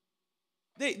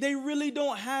 They really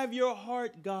don't have your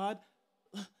heart, God.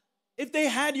 If they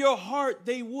had your heart,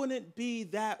 they wouldn't be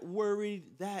that worried,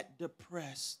 that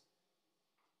depressed.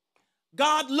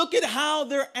 God, look at how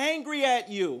they're angry at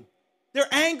you.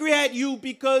 They're angry at you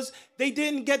because they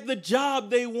didn't get the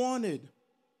job they wanted.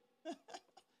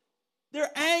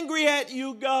 They're angry at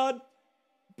you, God,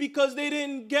 because they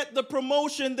didn't get the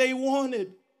promotion they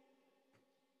wanted.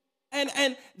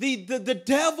 And the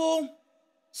devil,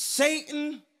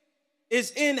 Satan,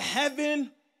 is in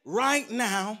heaven right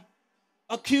now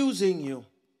accusing you.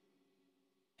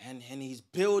 And he's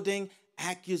building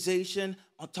accusation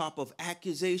on top of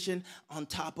accusation on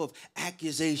top of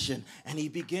accusation. And he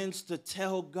begins to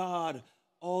tell God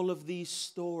all of these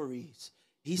stories.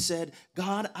 He said,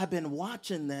 God, I've been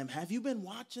watching them. Have you been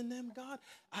watching them, God?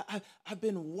 I've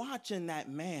been watching that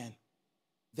man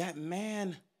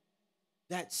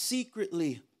that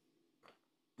secretly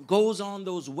goes on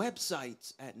those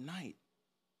websites at night.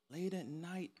 Late at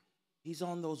night, he's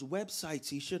on those websites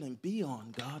he shouldn't be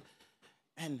on, God.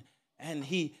 And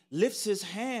he lifts his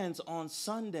hands on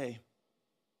Sunday,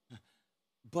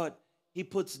 but he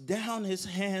puts down his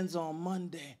hands on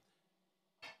Monday.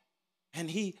 And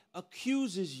he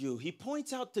accuses you. He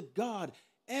points out to God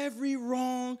every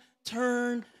wrong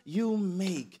turn you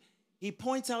make. He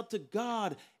points out to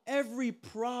God every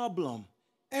problem,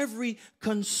 every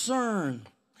concern,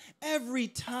 every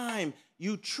time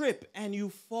you trip and you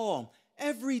fall,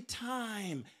 every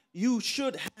time you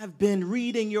should have been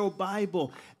reading your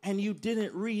Bible and you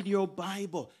didn't read your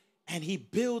Bible. And he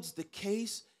builds the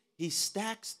case. He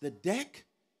stacks the deck.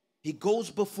 He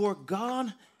goes before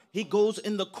God. He goes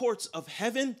in the courts of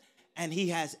heaven and he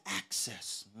has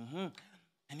access.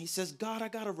 And he says, God, I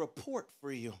got a report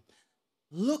for you.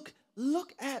 Look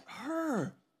at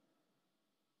her.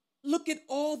 Look at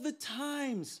all the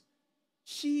times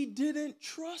she didn't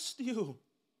trust you.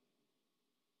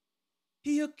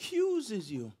 He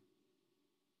accuses you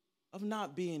of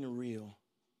not being real.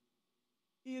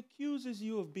 He accuses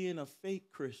you of being a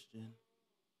fake Christian.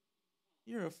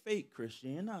 You're a fake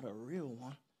Christian. You're not a real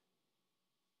one.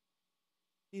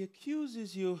 He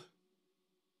accuses you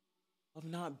of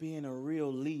not being a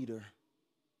real leader.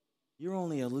 You're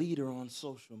only a leader on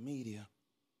social media.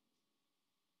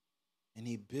 And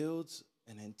he builds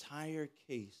an entire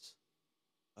case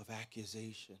of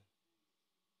accusation.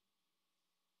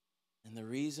 And the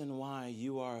reason why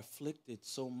you are afflicted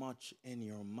so much in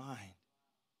your mind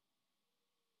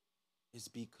is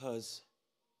because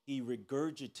he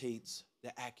regurgitates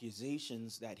the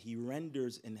accusations that he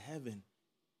renders in heaven.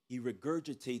 He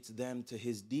regurgitates them to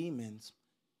his demons,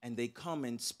 and they come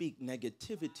and speak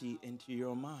negativity into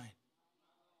your mind.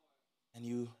 And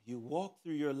you walk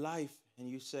through your life and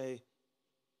you say,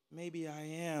 maybe I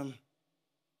am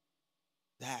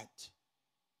that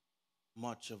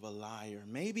much of a liar.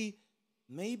 Maybe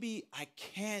I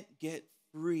can't get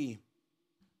free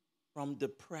from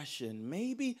depression.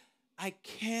 Maybe I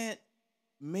can't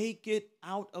make it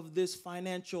out of this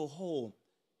financial hole.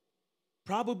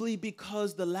 Probably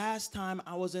because the last time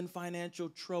I was in financial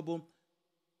trouble,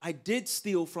 I did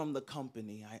steal from the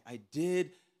company. I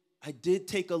did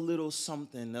take a little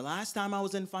something. The last time I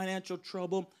was in financial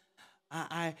trouble,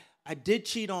 I did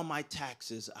cheat on my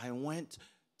taxes. I went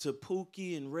to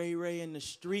Pookie and Ray Ray in the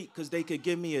street because they could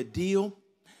give me a deal.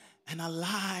 And I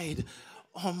lied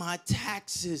on my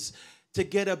taxes to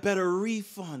get a better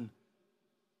refund.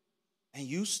 And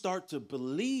you start to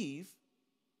believe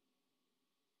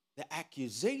the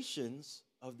accusations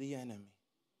of the enemy.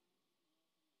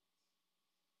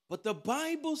 But the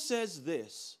Bible says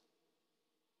this,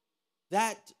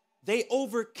 that they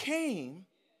overcame,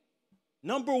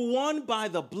 number one, by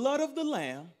the blood of the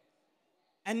Lamb,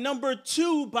 and number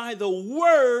two, by the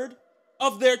word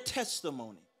of their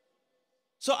testimony.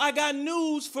 So I got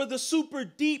news for the super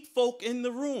deep folk in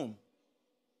the room.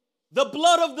 The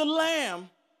blood of the Lamb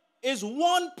is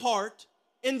one part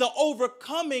in the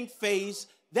overcoming phase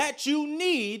that you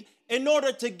need in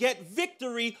order to get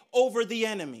victory over the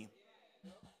enemy.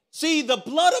 See, the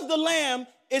blood of the Lamb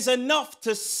is enough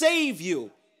to save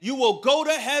you. You will go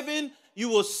to heaven. You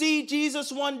will see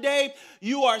Jesus one day.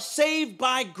 You are saved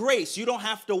by grace. You don't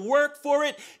have to work for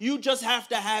it. You just have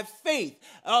to have faith.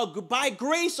 By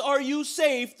grace are you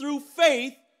saved through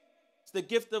faith. It's the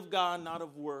gift of God, not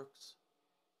of works,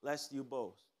 lest you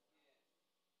boast.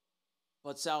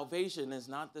 But salvation is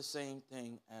not the same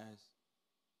thing as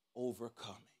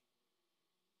overcoming.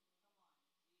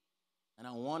 And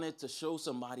I wanted to show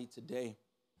somebody today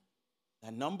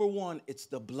that number one, it's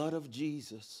the blood of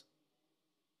Jesus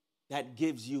that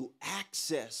gives you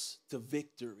access to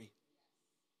victory.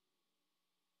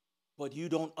 But you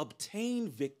don't obtain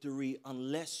victory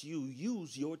unless you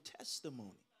use your testimony.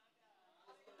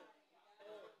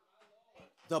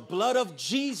 The blood of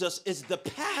Jesus is the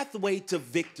pathway to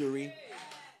victory,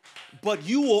 but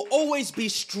you will always be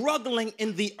struggling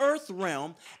in the earth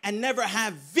realm and never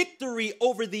have victory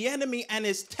over the enemy and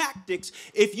his tactics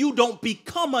if you don't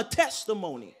become a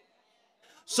testimony.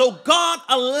 So God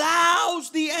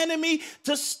allows the enemy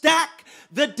to stack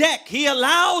the deck. He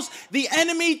allows the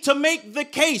enemy to make the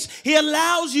case. He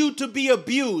allows you to be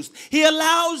abused. He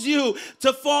allows you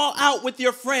to fall out with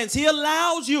your friends. He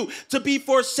allows you to be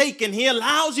forsaken. He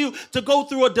allows you to go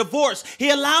through a divorce. He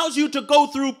allows you to go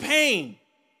through pain.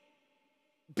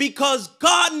 Because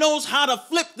God knows how to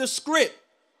flip the script.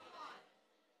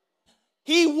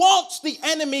 He wants the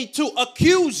enemy to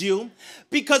accuse you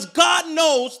because God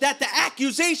knows that the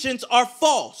accusations are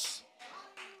false.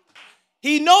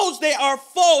 He knows they are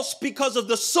false because of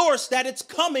the source that it's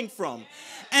coming from.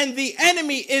 And the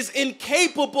enemy is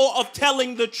incapable of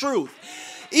telling the truth.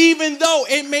 Even though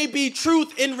it may be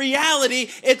truth in reality,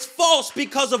 it's false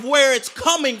because of where it's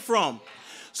coming from.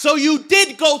 So you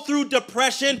did go through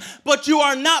depression, but you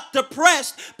are not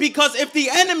depressed, because if the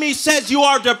enemy says you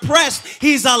are depressed,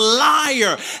 he's a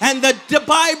liar. And the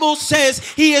Bible says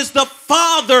he is the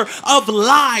father of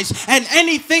lies, and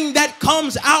anything that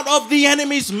comes out of the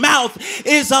enemy's mouth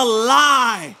is a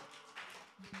lie.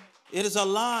 It is a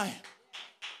lie.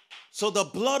 So the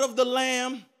blood of the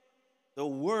Lamb, the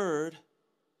word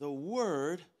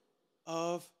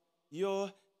of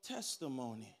your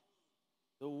testimony.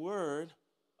 The word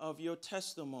of your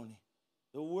testimony.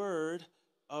 The word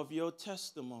of your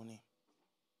testimony.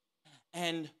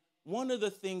 And one of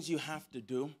the things you have to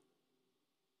do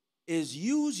is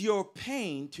use your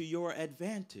pain to your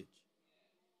advantage.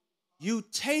 You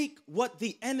take what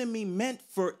the enemy meant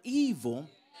for evil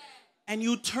and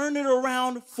you turn it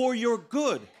around for your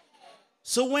good.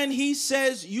 So when he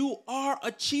says you are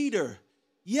a cheater,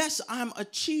 yes, I'm a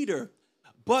cheater,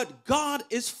 but God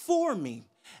is for me.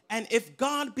 And if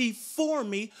God be for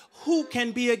me, who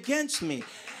can be against me?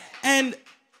 And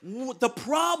the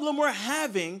problem we're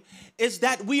having is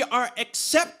that we are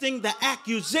accepting the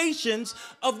accusations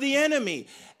of the enemy.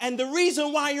 And the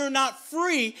reason why you're not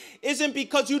free isn't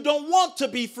because you don't want to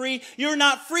be free. You're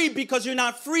not free because you're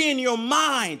not free in your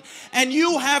mind. And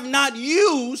you have not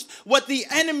used what the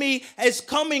enemy is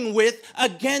coming with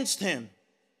against him.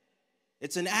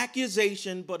 It's an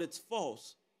accusation, but it's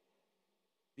false.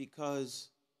 Because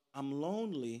I'm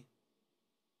lonely,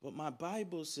 but my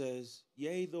Bible says,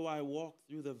 yea, though I walk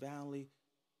through the valley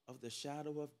of the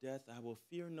shadow of death, I will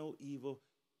fear no evil,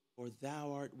 for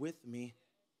thou art with me.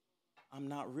 I'm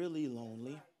not really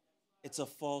lonely. It's a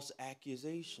false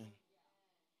accusation.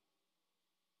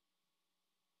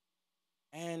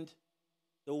 And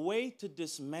the way to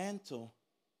dismantle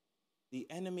the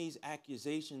enemy's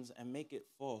accusations and make it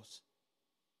false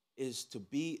is to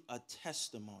be a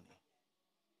testimony.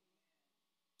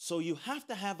 So you have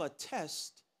to have a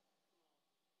test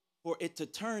for it to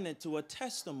turn into a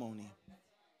testimony.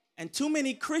 And too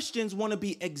many Christians want to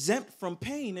be exempt from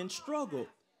pain and struggle.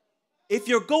 If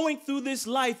you're going through this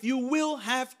life, you will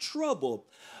have trouble.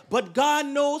 But God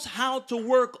knows how to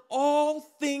work all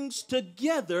things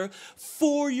together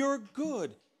for your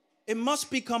good. It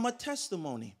must become a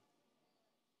testimony.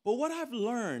 But what I've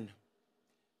learned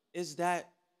is that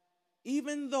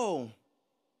even though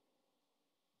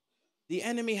the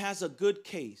enemy has a good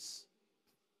case,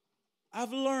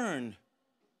 I've learned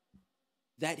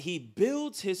that he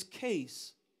builds his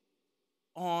case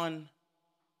on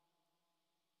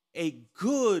a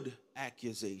good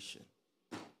accusation.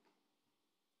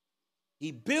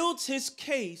 He builds his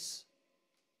case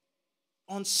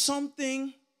on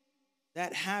something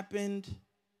that happened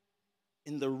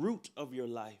in the root of your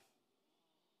life.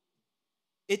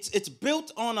 It's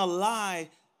built on a lie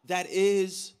that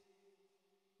is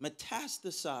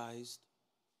metastasized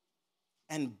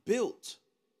and built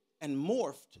and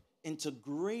morphed into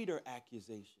greater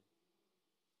accusation.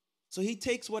 So he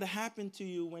takes what happened to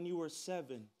you when you were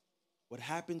 7, what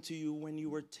happened to you when you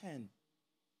were 10,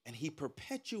 and he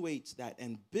perpetuates that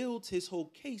and builds his whole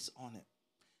case on it.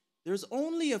 There's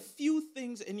only a few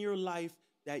things in your life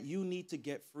that you need to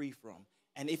get free from.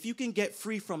 And if you can get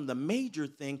free from the major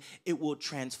thing, it will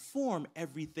transform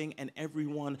everything and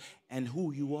everyone and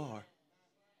who you are.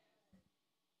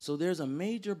 So there's a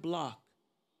major block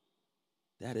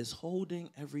that is holding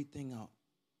everything up.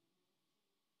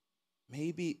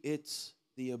 Maybe it's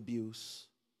the abuse.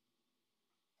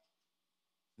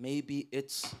 Maybe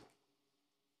it's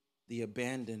the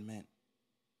abandonment.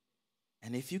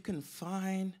 And if you can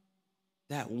find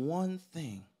that one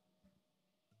thing,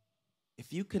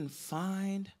 if you can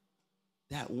find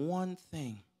that one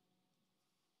thing,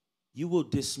 you will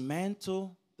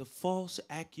dismantle the false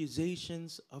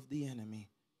accusations of the enemy.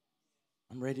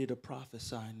 I'm ready to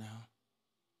prophesy now.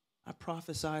 I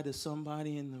prophesy to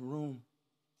somebody in the room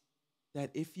that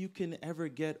if you can ever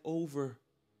get over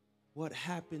what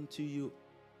happened to you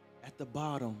at the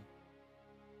bottom,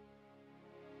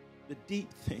 the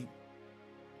deep thing,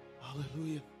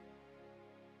 hallelujah,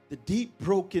 the deep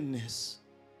brokenness,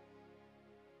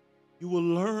 you will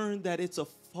learn that it's a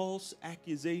false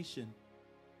accusation.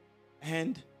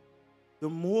 And the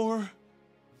more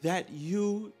that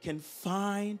you can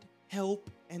find help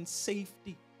and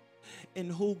safety in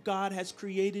who God has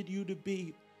created you to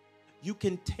be, you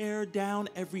can tear down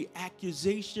every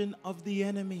accusation of the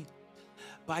enemy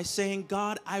by saying,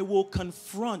 God, I will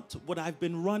confront what I've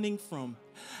been running from.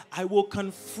 I will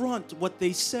confront what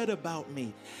they said about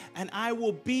me. And I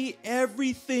will be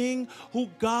everything who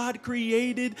God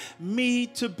created me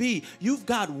to be. You've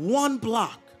got one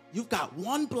block. You've got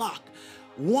one block.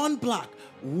 One block,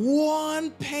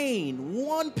 one pain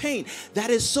that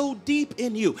is so deep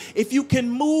in you. If you can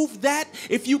move that,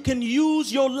 if you can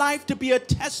use your life to be a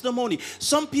testimony.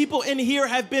 Some people in here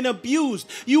have been abused.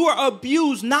 You are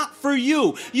abused not for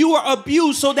you. You are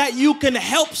abused so that you can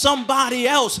help somebody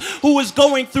else who is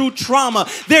going through trauma.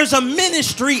 There's a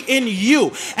ministry in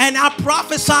you. And I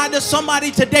prophesy to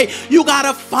somebody today, you got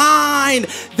to find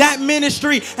that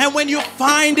ministry. And when you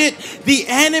find it, the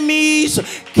enemy's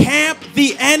camp,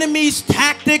 the enemy's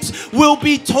tactics will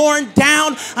be torn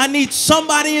down. I need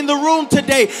somebody in the room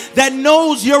today that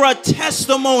knows you're a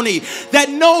testimony, that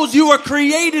knows you were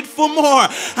created for more.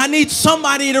 I need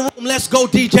somebody in the room. Let's go,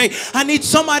 DJ. I need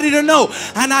somebody to know.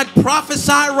 And I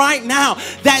prophesy right now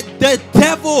that the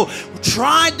devil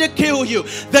tried to kill you.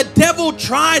 The devil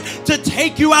tried to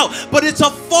take you out, but it's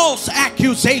a false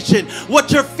accusation.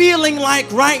 What you're feeling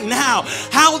like right now,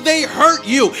 how they hurt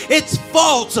you, it's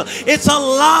false. It's a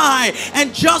lie.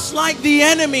 And just like the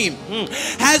enemy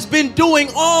has been doing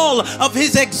all of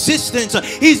his existence,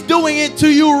 he's doing it to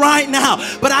you right now.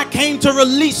 But I came to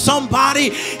release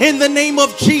somebody in the name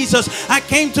of Jesus. I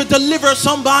came to deliver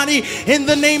somebody in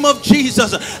the name of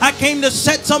Jesus. I came to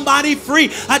set somebody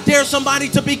free. I dare somebody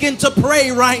to begin to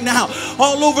pray right now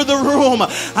all over the room.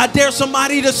 I dare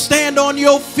somebody to stand on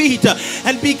your feet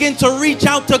and begin to reach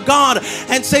out to God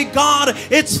and say, God,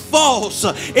 it's false.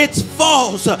 It's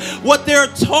false. What they're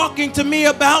talking to me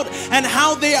about and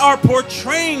how they are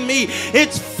portraying me,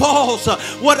 it's false.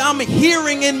 What I'm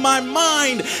hearing in my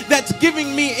mind that's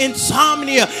giving me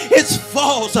insomnia, it's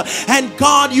false. And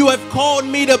God, you have called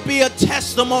me to be a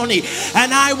testimony,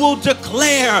 and I will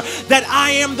declare that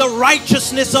I am the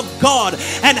righteousness of God.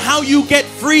 And how you get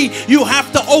free, you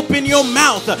have to open your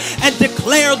mouth and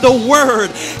declare the word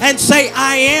and say,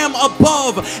 I am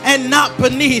above and not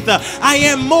beneath. I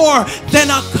am more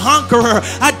than a conqueror.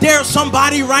 I dare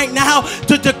somebody right now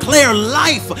to declare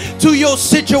life to your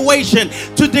situation,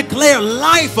 to declare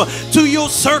life to your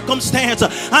circumstance.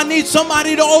 I need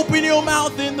somebody to open your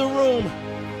mouth in the room.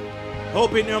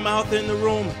 Open your mouth in the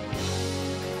room.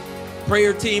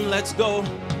 Prayer team, let's go.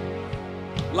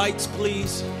 Lights,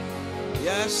 please.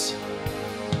 Yes.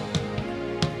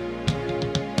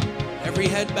 Every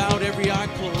head bowed, every eye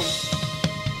closed.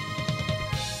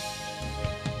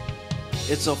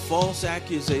 It's a false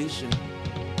accusation.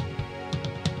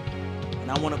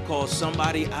 And I want to call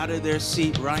somebody out of their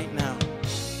seat right now.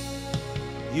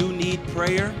 You need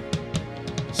prayer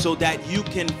so that you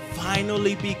can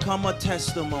finally become a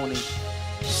testimony.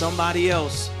 Somebody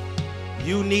else,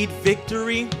 You need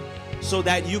victory so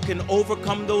that you can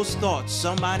overcome those thoughts.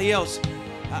 Somebody else,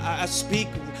 I speak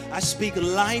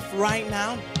life right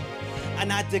now,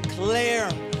 and I declare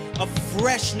a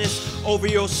freshness over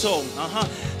your soul.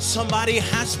 Somebody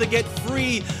has to get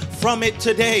free from it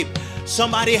today.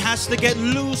 Somebody has to get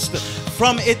loosed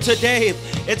from it today.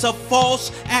 It's a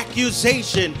false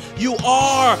accusation. You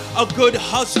are a good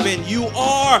husband. You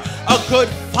are a good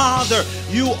father.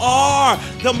 You are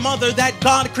the mother that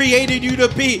God created you to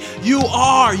be. You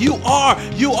are.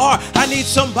 I need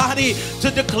somebody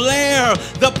to declare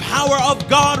the power of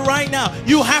God right now.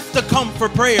 You have to come for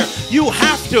prayer. You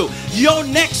have to. Your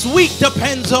next week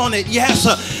depends on it. Yes.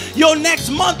 Your next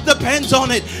month depends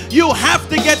on it. You have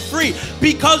to get free,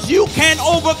 because you can't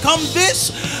overcome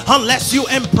this unless you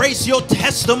embrace your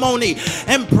testimony.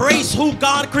 Embrace who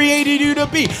God created you to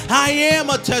be. I am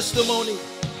a testimony.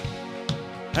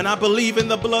 And I believe in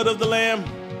the blood of the Lamb.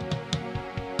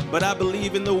 But I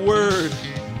believe in the Word.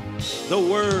 The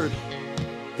Word.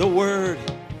 The Word.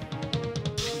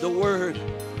 The Word.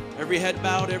 Every head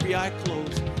bowed, every eye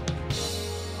closed.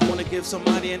 I want to give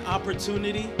somebody an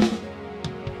opportunity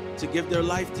to give their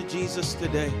life to Jesus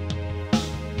today.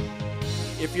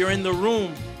 If you're in the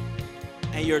room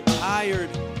and you're tired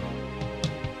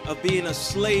of being a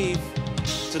slave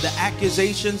to the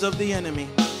accusations of the enemy,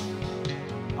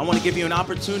 I want to give you an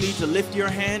opportunity to lift your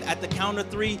hand at the count of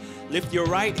 3. Lift your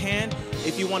right hand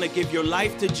if you want to give your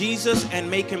life to Jesus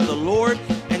and make him the Lord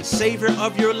and Savior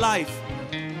of your life.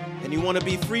 And you want to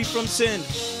be free from sin.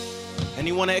 And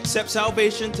you want to accept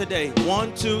salvation today.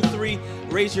 1, 2, 3.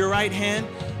 Raise your right hand.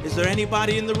 Is there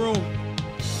anybody in the room?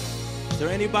 Is there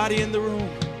anybody in the room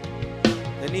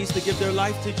that needs to give their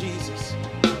life to Jesus?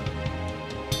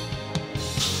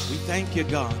 We thank you,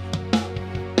 God.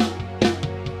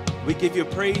 We give you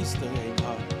praise today,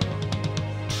 God.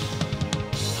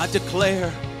 I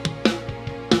declare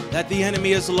that the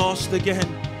enemy is lost again.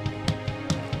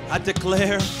 I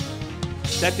declare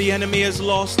that the enemy is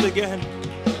lost again.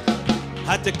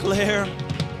 I declare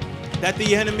that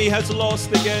the enemy has lost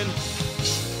again.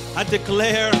 I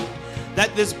declare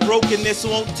that this brokenness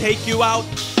won't take you out.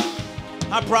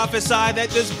 I prophesy that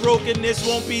this brokenness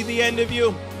won't be the end of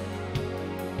you.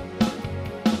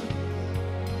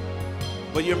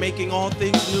 But you're making all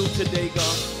things new today,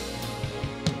 God.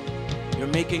 You're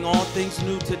making all things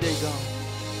new today, God.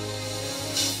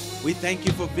 We thank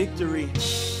you for victory.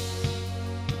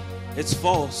 It's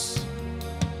false.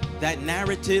 That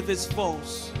narrative is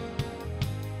false.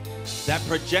 That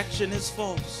projection is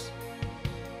false.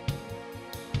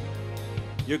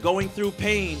 You're going through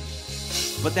pain,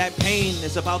 but that pain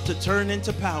is about to turn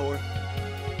into power.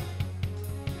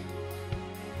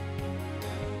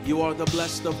 You are the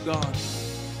blessed of God.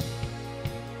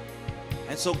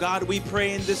 And so, God, we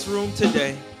pray in this room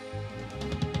today.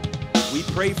 We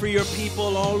pray for your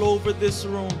people all over this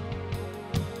room.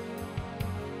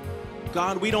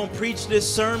 God, we don't preach this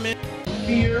sermon for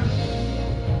fear.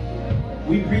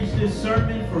 We preach this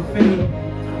sermon for faith.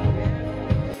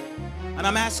 And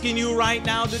I'm asking you right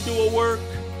now to do a work.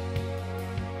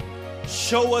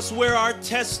 Show us where our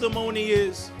testimony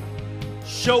is.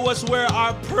 Show us where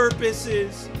our purpose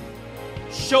is.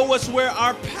 Show us where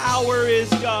our power is,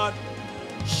 God.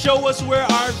 Show us where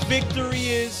our victory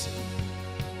is.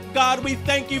 God, we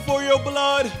thank you for your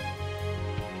blood.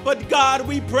 But God,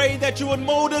 we pray that you would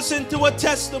mold us into a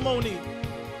testimony.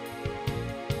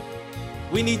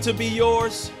 We need to be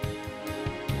yours.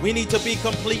 We need to be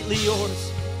completely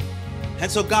yours.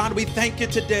 And so, God, we thank you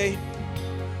today.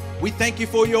 We thank you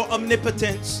for your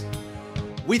omnipotence.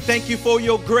 We thank you for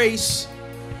your grace.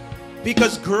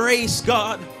 Because grace,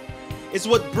 God, is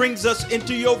what brings us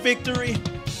into your victory.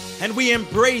 And we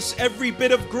embrace every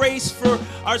bit of grace for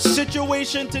our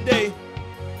situation today.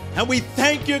 And we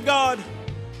thank you, God,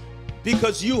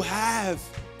 because you have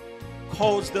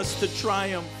caused us to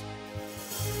triumph.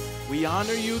 We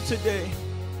honor you today.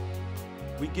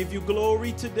 We give you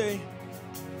glory today.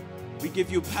 We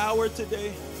give you power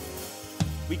today.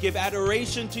 We give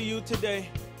adoration to you today.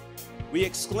 We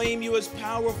exclaim you as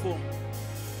powerful.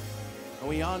 And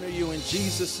we honor you in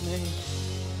Jesus' name.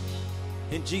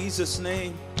 In Jesus'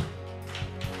 name.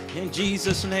 In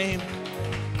Jesus' name.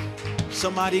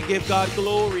 Somebody give God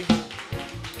glory.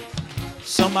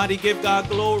 Somebody give God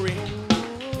glory.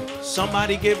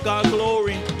 Somebody give God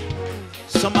glory.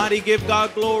 Somebody give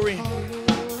God glory.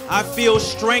 I feel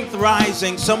strength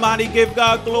rising. Somebody give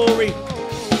God glory.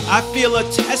 I feel a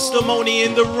testimony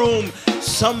in the room.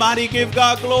 Somebody give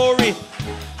God glory.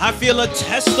 I feel a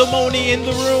testimony in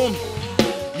the room.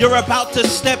 You're about to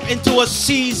step into a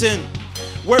season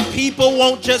where people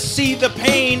won't just see the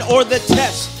pain or the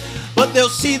test, but they'll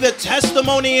see the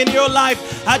testimony in your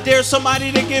life. I dare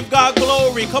somebody to give God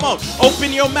glory. Come on,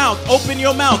 open your mouth, open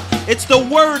your mouth. It's the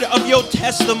word of your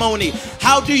testimony.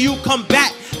 How do you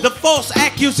combat the false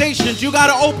accusations? You got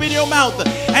to open your mouth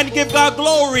and give God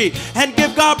glory and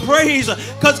give God praise,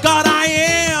 because God, I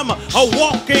am a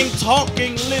walking,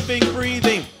 talking, living,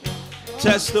 breathing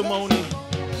testimony.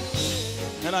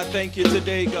 And I thank you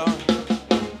today, God,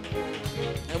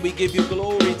 and we give you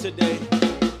glory today.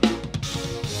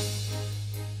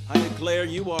 I declare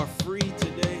you are free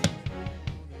today.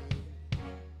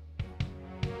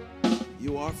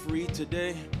 You are free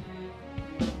today.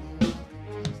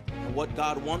 And what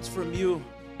God wants from you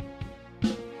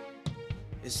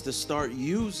is to start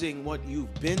using what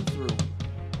you've been through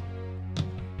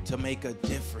to make a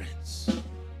difference.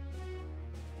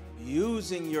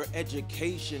 Using your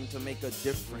education to make a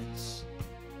difference.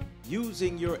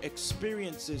 Using your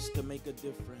experiences to make a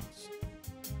difference.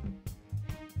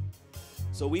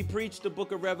 So we preach the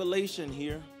book of Revelation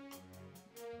here,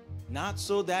 not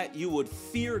so that you would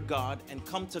fear God and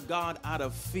come to God out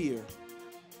of fear.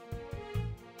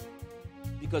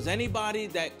 Because anybody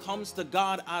that comes to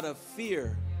God out of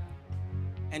fear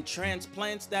and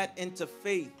transplants that into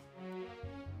faith,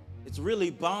 it's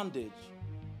really bondage.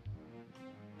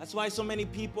 That's why so many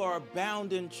people are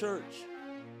bound in church.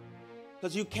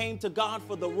 Because you came to God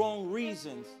for the wrong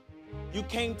reasons. You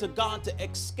came to God to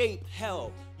escape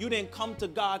hell. You didn't come to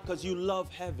God because you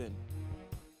love heaven.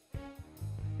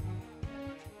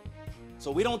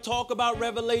 So we don't talk about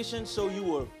revelation so you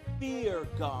will fear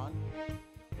God,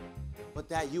 but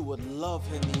that you would love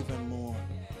him even more.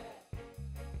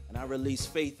 And I release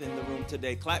faith in the room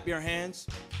today. Clap your hands.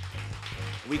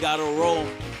 We got to roll.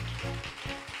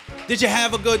 Did you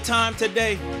have a good time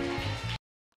today?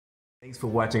 Thanks for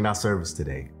watching our service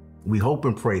today. We hope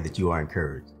and pray that you are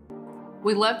encouraged.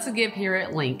 We love to give here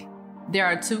at Link. There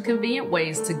are 2 convenient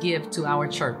ways to give to our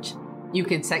church. You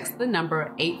can text the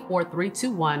number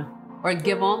 84321 or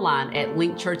give online at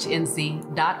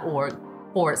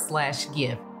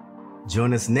linkchurchnc.org/give.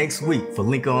 Join us next week for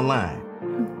Link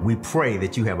Online. We pray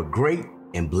that you have a great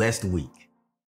and blessed week.